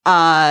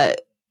 and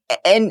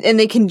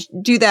they can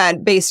do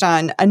that based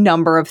on a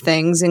number of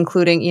things,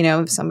 including,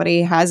 if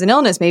somebody has an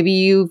illness, maybe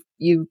you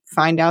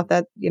find out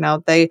that,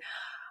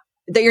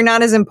 that you're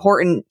not as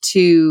important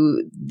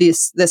to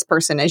this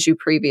person as you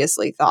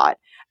previously thought.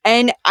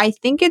 And I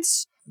think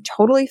it's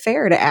totally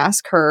fair to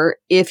ask her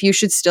if you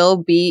should still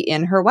be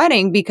in her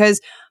wedding,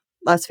 because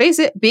let's face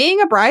it, being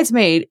a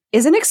bridesmaid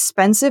is an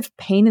expensive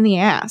pain in the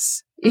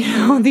ass.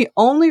 The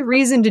only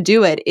reason to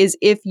do it is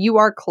if you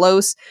are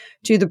close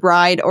to the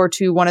bride or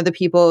to one of the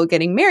people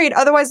getting married.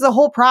 Otherwise, the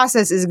whole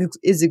process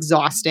is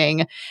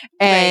exhausting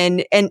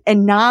and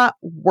not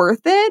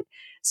worth it.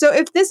 So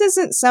if this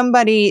isn't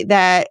somebody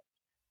that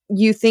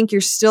you think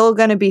you're still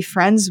going to be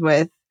friends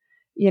with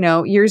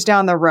years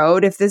down the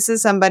road, if this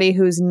is somebody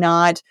who's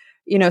not,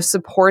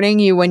 supporting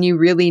you when you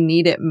really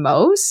need it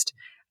most,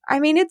 I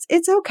mean,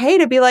 it's okay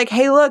to be like,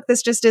 hey, look,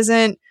 this just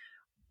isn't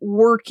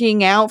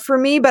working out for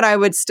me, but I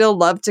would still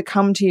love to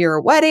come to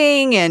your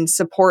wedding and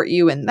support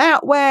you in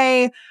that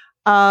way.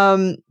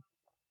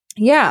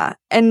 Yeah.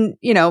 And,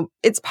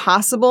 it's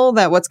possible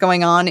that what's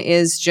going on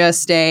is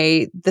just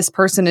this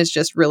person is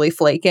just really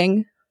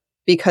flaking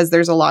because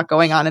there's a lot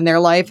going on in their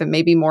life and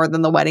maybe more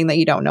than the wedding that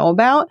you don't know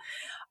about.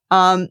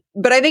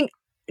 But I think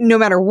no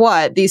matter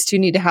what, these two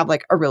need to have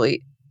like a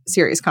really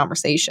serious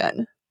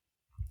conversation.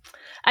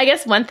 I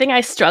guess one thing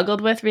I struggled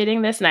with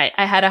reading this, and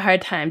I had a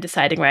hard time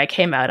deciding where I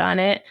came out on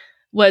it,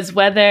 was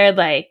whether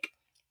like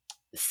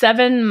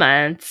 7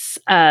 months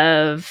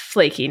of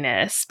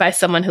flakiness by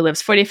someone who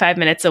lives 45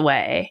 minutes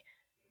away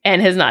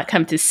and has not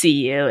come to see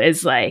you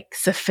is like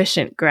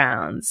sufficient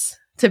grounds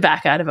to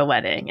back out of a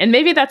wedding. And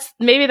maybe that's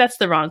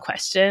the wrong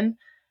question.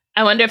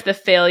 I wonder if the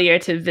failure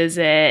to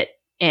visit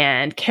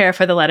and care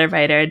for the letter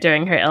writer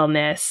during her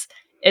illness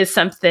is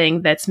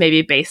something that's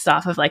maybe based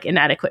off of like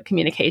inadequate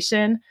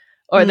communication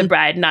or the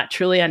bride not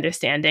truly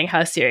understanding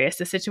how serious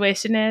the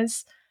situation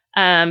is.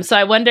 So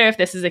I wonder if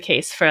this is a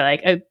case for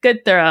like a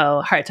good,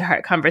 thorough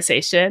heart-to-heart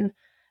conversation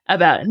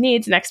about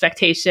needs and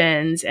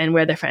expectations and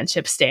where the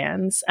friendship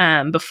stands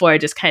before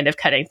just kind of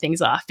cutting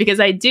things off. Because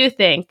I do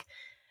think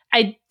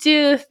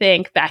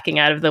backing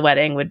out of the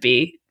wedding would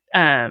be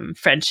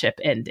friendship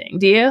ending.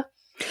 Do you?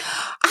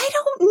 I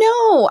don't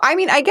know. I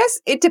mean, I guess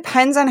it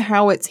depends on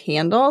how it's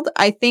handled.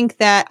 I think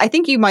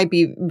you might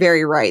be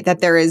very right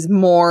that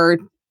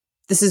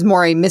this is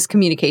more a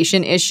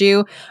miscommunication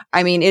issue.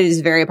 I mean, it is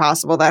very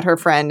possible that her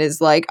friend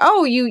is like,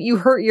 oh, you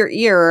hurt your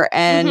ear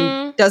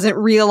and doesn't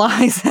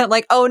realize that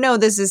like, oh no,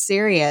 this is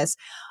serious.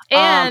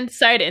 And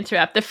sorry to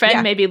interrupt, the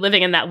friend may be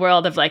living in that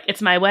world of like,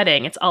 it's my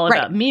wedding. It's all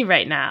about me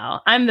right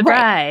now. I'm the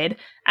bride.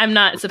 I'm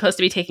not supposed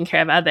to be taking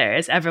care of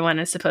others. Everyone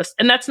is supposed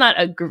and that's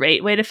not a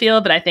great way to feel,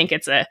 but I think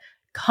it's a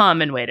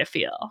common way to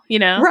feel,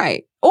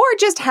 Right. Or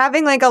just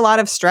having like a lot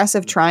of stress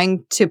of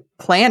trying to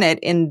plan it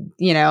in,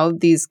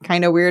 these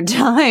kind of weird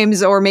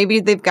times. Or maybe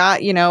they've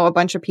got, a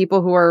bunch of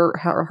people who are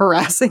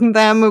harassing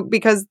them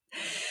because,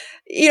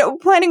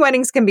 planning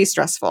weddings can be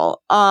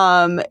stressful.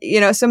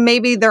 So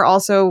maybe they're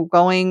also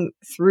going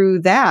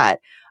through that.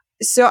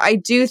 So I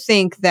do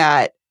think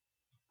that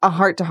a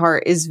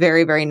heart-to-heart is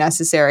very, very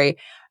necessary.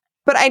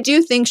 But I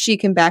do think she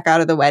can back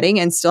out of the wedding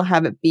and still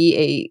have it be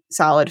a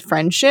solid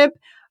friendship.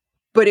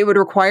 But it would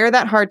require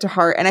that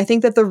heart-to-heart. And I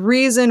think that the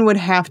reason would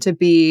have to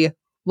be,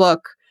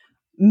 look,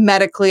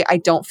 medically, I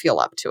don't feel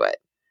up to it.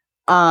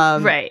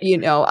 Right.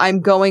 I'm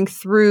going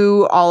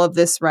through all of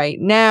this right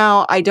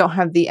now. I don't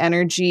have the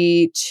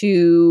energy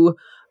to,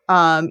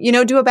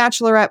 do a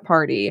bachelorette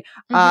party.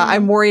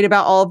 I'm worried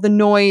about all of the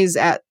noise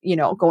at,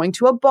 going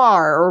to a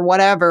bar or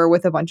whatever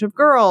with a bunch of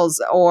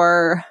girls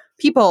or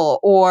people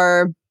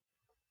or,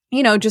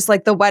 just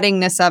like the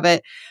weddingness of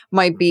it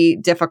might be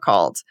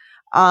difficult.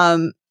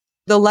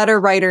 The letter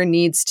writer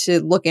needs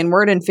to look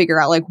inward and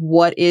figure out like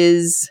what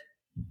is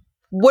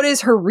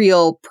her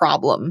real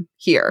problem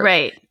here.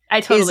 Right. I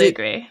totally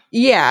agree.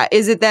 Yeah.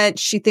 Is it that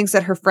she thinks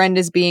that her friend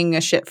is being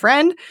a shit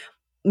friend?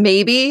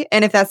 Maybe.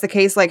 And if that's the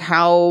case, like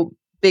how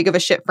big of a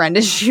shit friend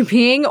is she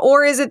being?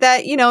 Or is it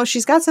that,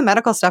 she's got some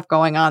medical stuff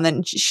going on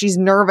and she's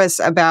nervous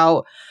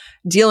about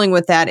dealing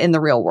with that in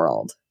the real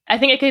world? I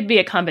think it could be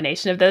a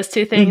combination of those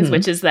two things,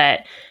 which is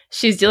that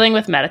she's dealing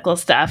with medical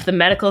stuff. The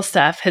medical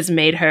stuff has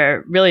made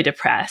her really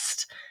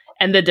depressed.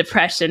 And the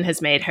depression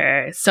has made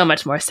her so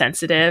much more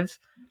sensitive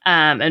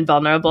and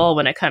vulnerable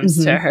when it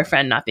comes to her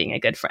friend not being a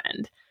good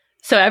friend.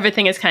 So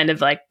everything is kind of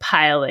like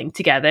piling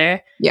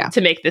together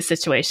to make this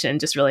situation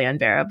just really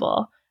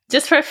unbearable.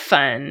 Just for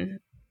fun,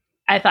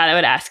 I thought I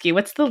would ask you,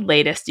 what's the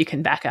latest you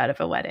can back out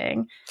of a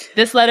wedding?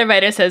 This letter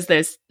writer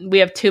says we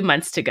have 2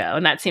 months to go,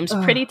 and that seems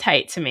pretty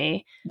tight to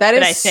me. That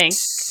is I think,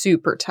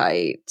 super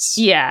tight.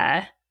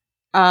 Yeah.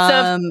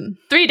 So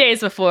 3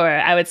 days before,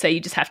 I would say you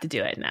just have to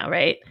do it now,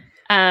 right?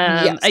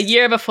 Yes. A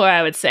year before,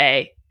 I would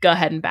say, go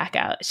ahead and back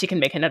out. She can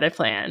make another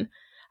plan.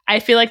 I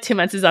feel like 2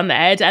 months is on the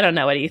edge. I don't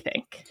know. What do you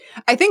think?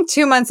 I think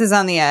 2 months is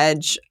on the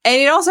edge. And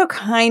it also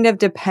kind of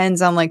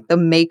depends on like the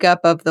makeup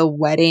of the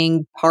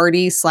wedding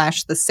party /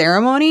 the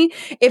ceremony.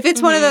 If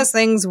it's one of those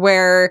things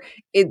where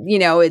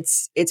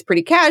it's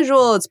pretty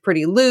casual, it's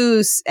pretty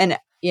loose, and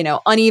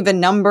uneven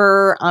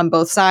number on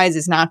both sides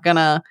is not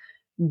gonna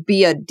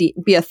be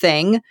a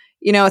thing.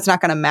 It's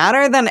not gonna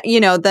matter. Then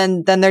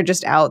then they're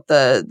just out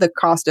the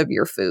cost of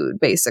your food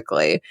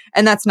basically,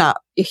 and that's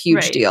not a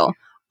huge deal.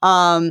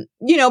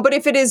 But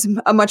if it is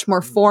a much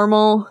more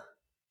formal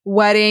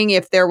wedding,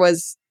 if there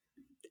was,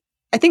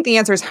 I think the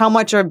answer is how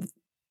much of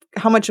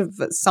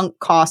sunk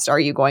cost are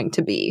you going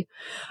to be?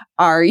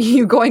 Are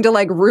you going to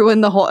like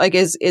ruin the whole, like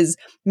is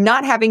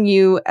not having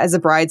you as a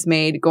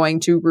bridesmaid going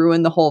to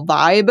ruin the whole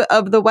vibe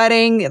of the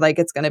wedding? Like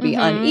it's going to be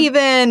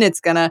uneven. It's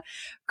going to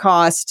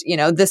cost,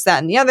 this, that,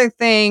 and the other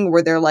thing?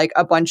 Were there like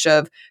a bunch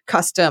of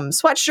custom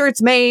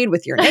sweatshirts made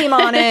with your name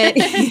on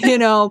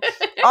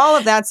it? All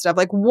of that stuff.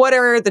 Like, what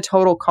are the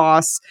total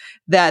costs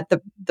that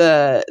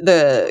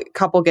the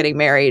couple getting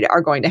married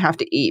are going to have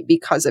to eat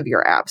because of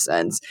your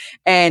absence?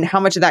 And how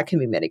much of that can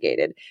be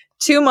mitigated?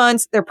 2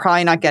 months, they're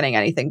probably not getting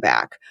anything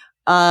back.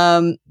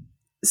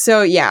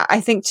 So yeah,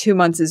 I think 2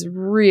 months is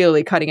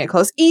really cutting it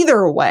close.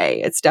 Either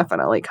way, it's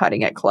definitely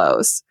cutting it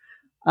close.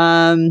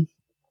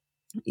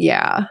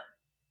 Yeah,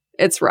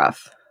 it's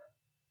rough.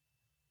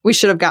 We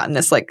should have gotten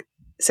this like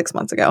 6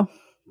 months ago,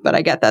 but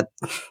I get that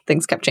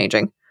things kept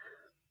changing.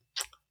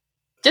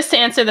 Just to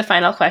answer the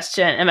final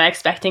question, am I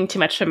expecting too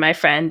much from my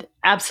friend?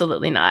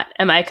 Absolutely not.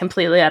 Am I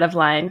completely out of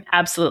line?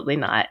 Absolutely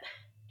not.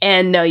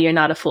 And no, you're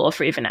not a fool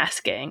for even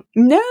asking.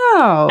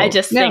 No. I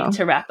just think,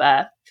 to wrap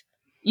up,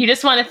 you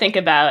just want to think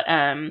about,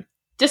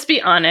 just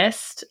be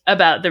honest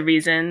about the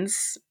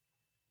reasons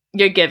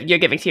you're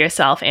giving to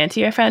yourself and to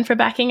your friend for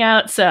backing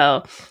out.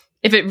 So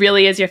if it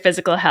really is your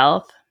physical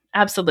health,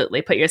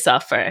 absolutely put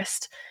yourself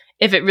first.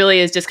 If it really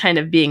is just kind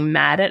of being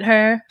mad at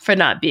her for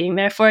not being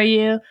there for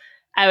you,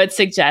 I would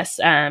suggest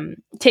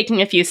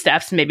taking a few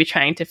steps, maybe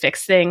trying to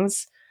fix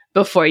things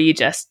before you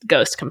just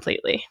ghost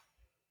completely.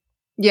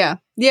 Yeah.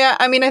 Yeah.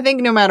 I mean, I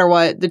think no matter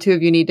what, the two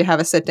of you need to have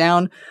a sit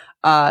down.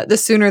 The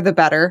sooner the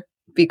better,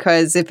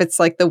 because if it's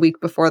like the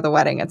week before the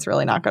wedding, it's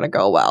really not going to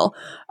go well.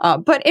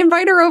 But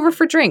invite her over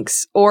for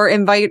drinks, or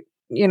invite,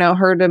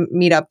 her to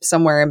meet up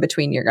somewhere in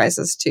between your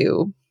guys'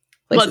 two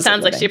places. Well, it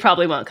sounds like she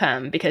probably won't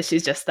come because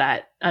she's just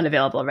that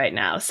unavailable right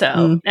now.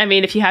 So, I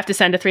mean, if you have to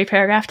send a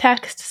 3-paragraph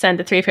text,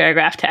 send a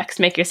 3-paragraph text.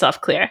 Make yourself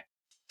clear.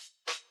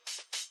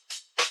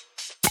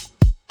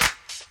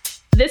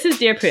 This is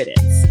Dear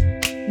Prudence.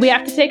 We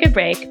have to take a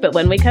break, but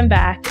when we come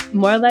back,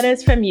 more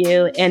letters from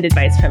you and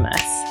advice from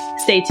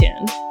us. Stay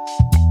tuned.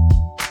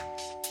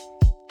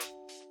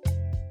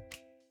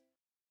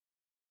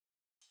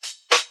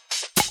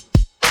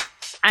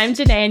 I'm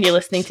Janae, and you're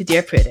listening to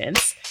Dear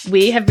Prudence.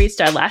 We have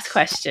reached our last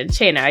question.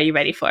 Shayna, are you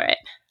ready for it?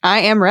 I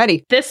am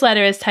ready. This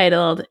letter is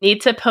titled,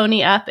 Need to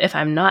Pony Up If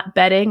I'm Not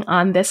Betting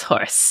on This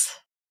Horse.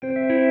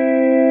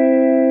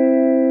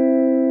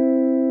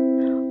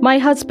 My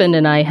husband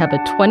and I have a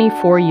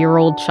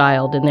 24-year-old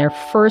child in their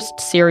first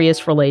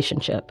serious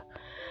relationship.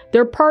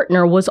 Their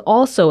partner was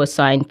also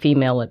assigned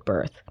female at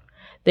birth.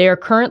 They are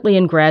currently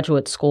in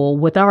graduate school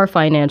with our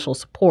financial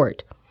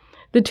support.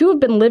 The two have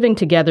been living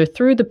together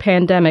through the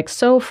pandemic,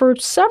 so for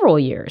several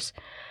years.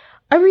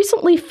 I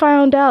recently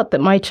found out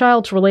that my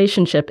child's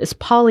relationship is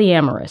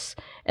polyamorous,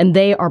 and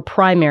they are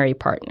primary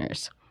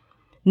partners.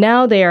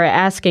 Now they are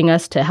asking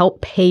us to help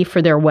pay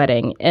for their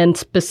wedding, and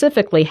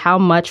specifically how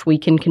much we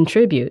can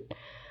contribute.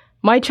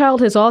 My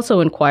child has also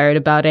inquired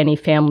about any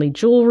family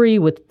jewelry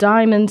with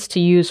diamonds to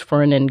use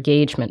for an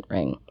engagement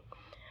ring.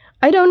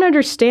 I don't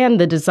understand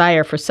the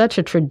desire for such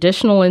a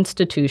traditional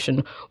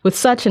institution with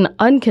such an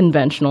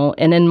unconventional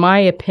and, in my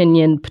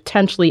opinion,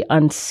 potentially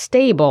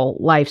unstable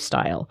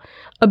lifestyle.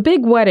 A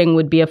big wedding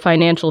would be a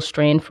financial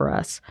strain for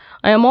us.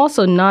 I am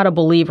also not a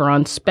believer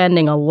on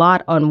spending a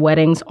lot on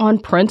weddings on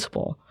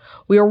principle.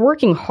 We are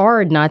working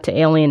hard not to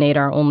alienate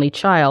our only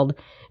child.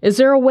 Is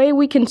there a way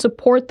we can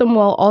support them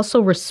while also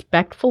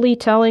respectfully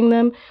telling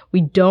them we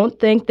don't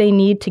think they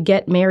need to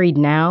get married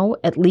now,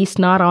 at least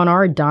not on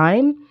our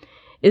dime?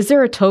 Is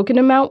there a token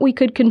amount we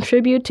could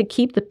contribute to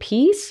keep the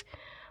peace?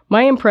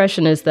 My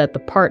impression is that the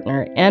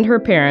partner and her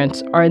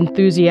parents are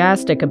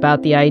enthusiastic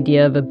about the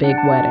idea of a big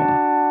wedding.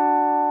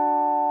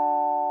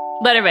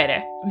 Letter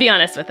writer, be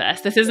honest with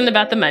us. This isn't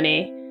about the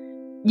money.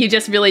 You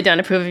just really don't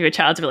approve of your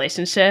child's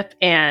relationship,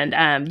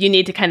 and you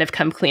need to kind of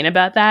come clean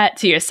about that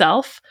to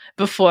yourself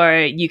before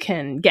you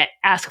can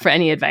ask for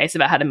any advice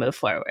about how to move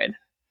forward.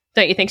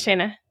 Don't you think,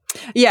 Shayna?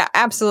 Yeah,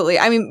 absolutely.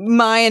 I mean,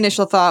 my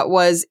initial thought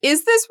was,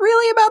 is this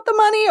really about the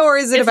money, or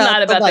is it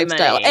about the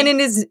lifestyle? And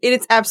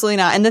it's absolutely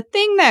not. And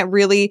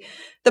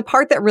the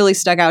part that really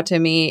stuck out to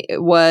me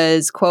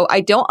was, quote,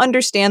 I don't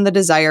understand the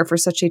desire for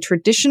such a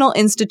traditional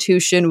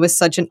institution with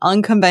such an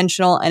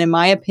unconventional and, in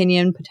my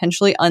opinion,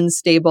 potentially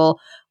unstable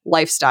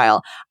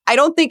lifestyle. I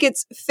don't think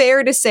it's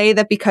fair to say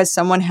that because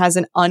someone has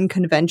an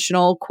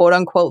unconventional, quote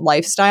unquote,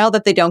 lifestyle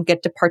that they don't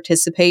get to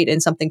participate in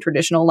something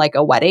traditional like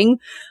a wedding.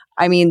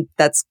 I mean,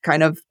 that's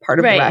kind of part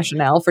of the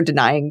rationale for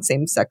denying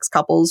same-sex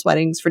couples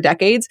weddings for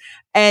decades.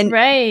 And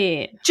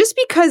just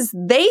because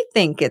they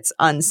think it's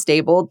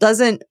unstable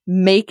doesn't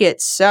make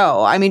it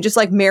so. I mean, just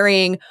like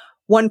marrying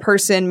one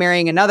person,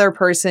 marrying another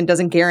person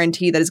doesn't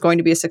guarantee that it's going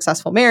to be a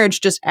successful marriage.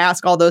 Just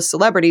ask all those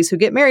celebrities who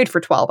get married for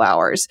 12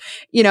 hours.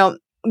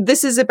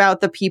 This is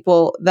about the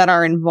people that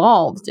are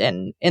involved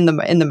in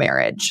the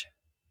marriage.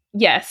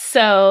 Yes.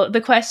 So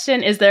the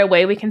question, is there a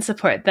way we can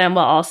support them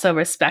while also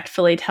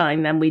respectfully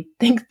telling them we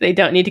think they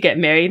don't need to get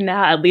married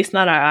now, at least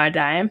not on our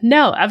dime?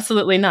 No,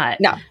 absolutely not.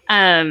 No.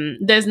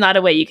 There's not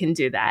a way you can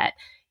do that.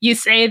 You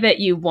say that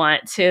you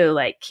want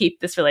to keep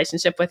this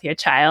relationship with your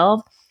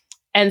child.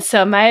 And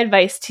so my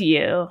advice to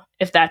you,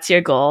 if that's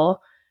your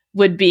goal,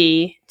 would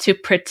be to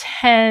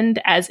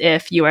pretend as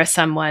if you are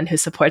someone who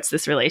supports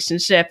this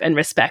relationship and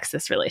respects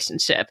this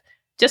relationship.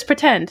 Just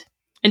pretend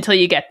until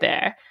you get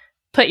there.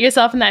 Put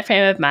yourself in that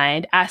frame of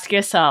mind. Ask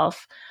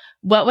yourself,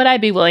 what would I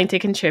be willing to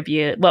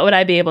contribute? What would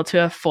I be able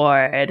to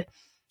afford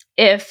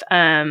if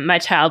my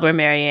child were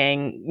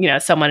marrying,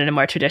 someone in a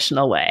more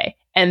traditional way?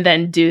 And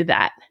then do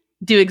that.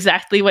 Do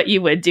exactly what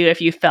you would do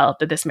if you felt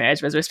that this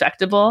marriage was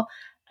respectable.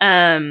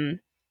 I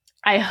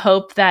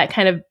hope that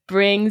kind of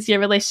brings your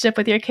relationship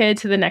with your kid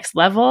to the next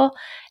level.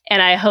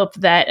 And I hope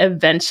that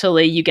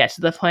eventually you get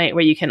to the point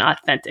where you can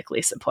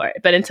authentically support.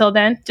 But until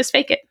then, just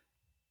fake it.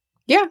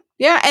 Yeah.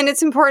 Yeah. And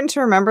it's important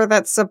to remember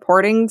that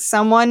supporting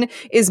someone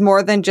is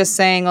more than just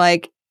saying,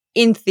 like,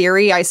 in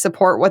theory, I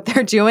support what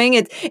they're doing.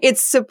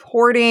 It's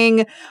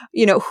supporting,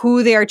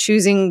 who they are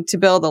choosing to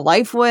build a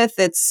life with.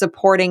 It's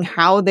supporting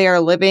how they are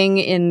living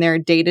in their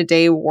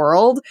day-to-day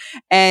world.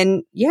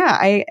 And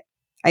yeah,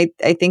 I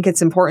think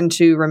it's important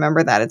to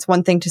remember that. It's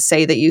one thing to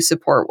say that you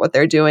support what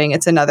they're doing.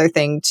 It's another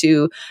thing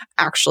to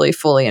actually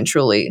fully and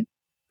truly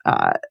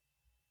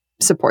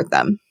support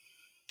them.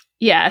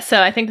 Yeah.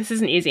 So I think this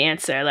is an easy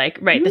answer. Like,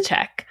 write the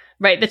check.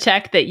 Write the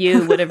check that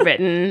you would have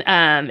written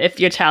if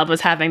your child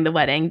was having the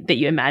wedding that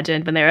you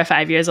imagined when they were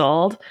 5 years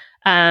old.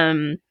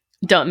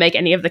 Don't make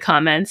any of the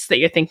comments that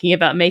you're thinking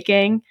about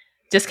making.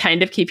 Just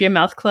kind of keep your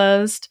mouth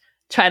closed.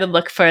 Try to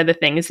look for the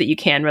things that you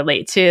can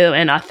relate to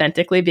and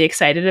authentically be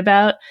excited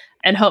about.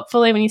 And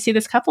hopefully when you see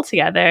this couple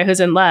together who's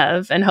in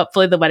love, and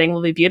hopefully the wedding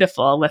will be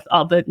beautiful with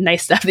all the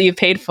nice stuff that you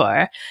paid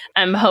for,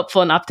 I'm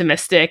hopeful and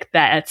optimistic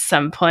that at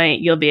some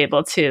point you'll be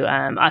able to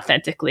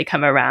authentically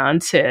come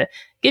around to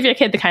give your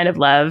kid the kind of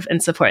love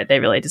and support they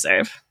really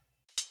deserve.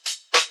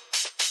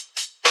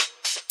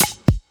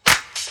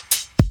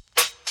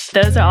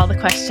 Those are all the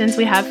questions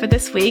we have for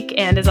this week.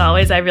 And as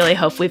always, I really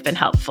hope we've been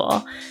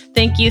helpful.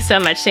 Thank you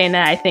so much,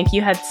 Shayna. I think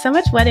you had so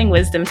much wedding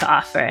wisdom to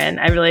offer, and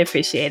I really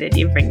appreciated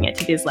you bringing it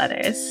to these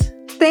letters.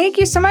 Thank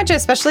you so much,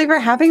 especially for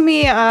having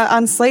me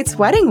on Slate's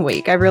Wedding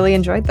Week. I really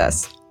enjoyed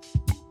this.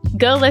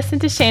 Go listen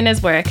to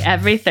Shayna's work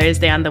every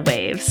Thursday on The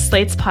Waves,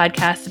 Slate's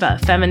podcast about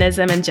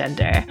feminism and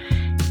gender.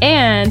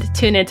 And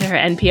tune into her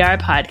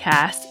NPR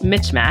podcast,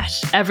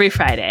 Mitchmash, every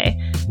Friday,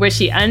 where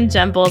she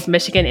unjumbles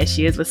Michigan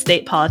issues with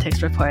state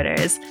politics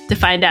reporters to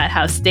find out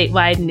how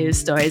statewide news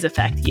stories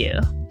affect you.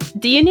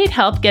 Do you need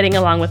help getting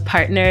along with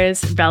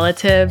partners,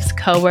 relatives,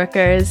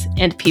 coworkers,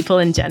 and people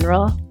in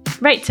general?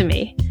 Write to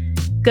me.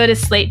 Go to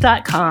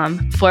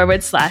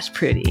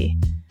slate.com/Prudie.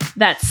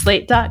 That's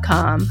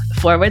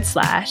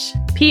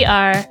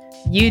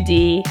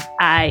slate.com/PRUDIE.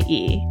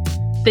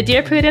 The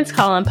Dear Prudence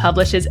column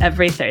publishes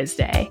every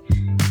Thursday.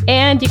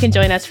 And you can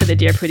join us for the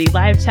Dear Prudie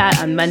live chat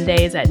on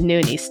Mondays at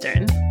noon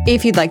Eastern.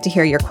 If you'd like to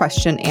hear your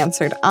question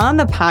answered on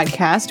the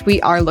podcast,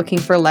 we are looking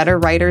for letter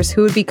writers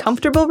who would be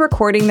comfortable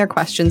recording their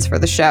questions for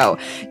the show.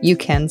 You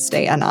can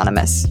stay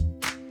anonymous.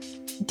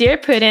 Dear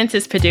Prudence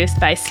is produced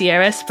by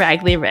Sierra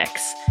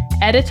Spragley-Ricks.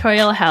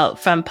 Editorial help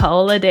from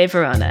Paola De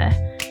Verona.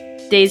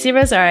 Daisy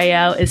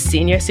Rosario is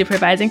senior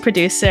supervising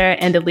producer,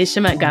 and Alicia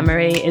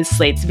Montgomery is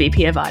Slate's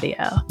VP of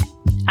audio.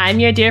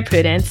 I'm your Dear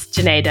Prudence,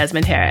 Janae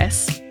Desmond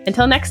Harris.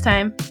 Until next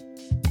time.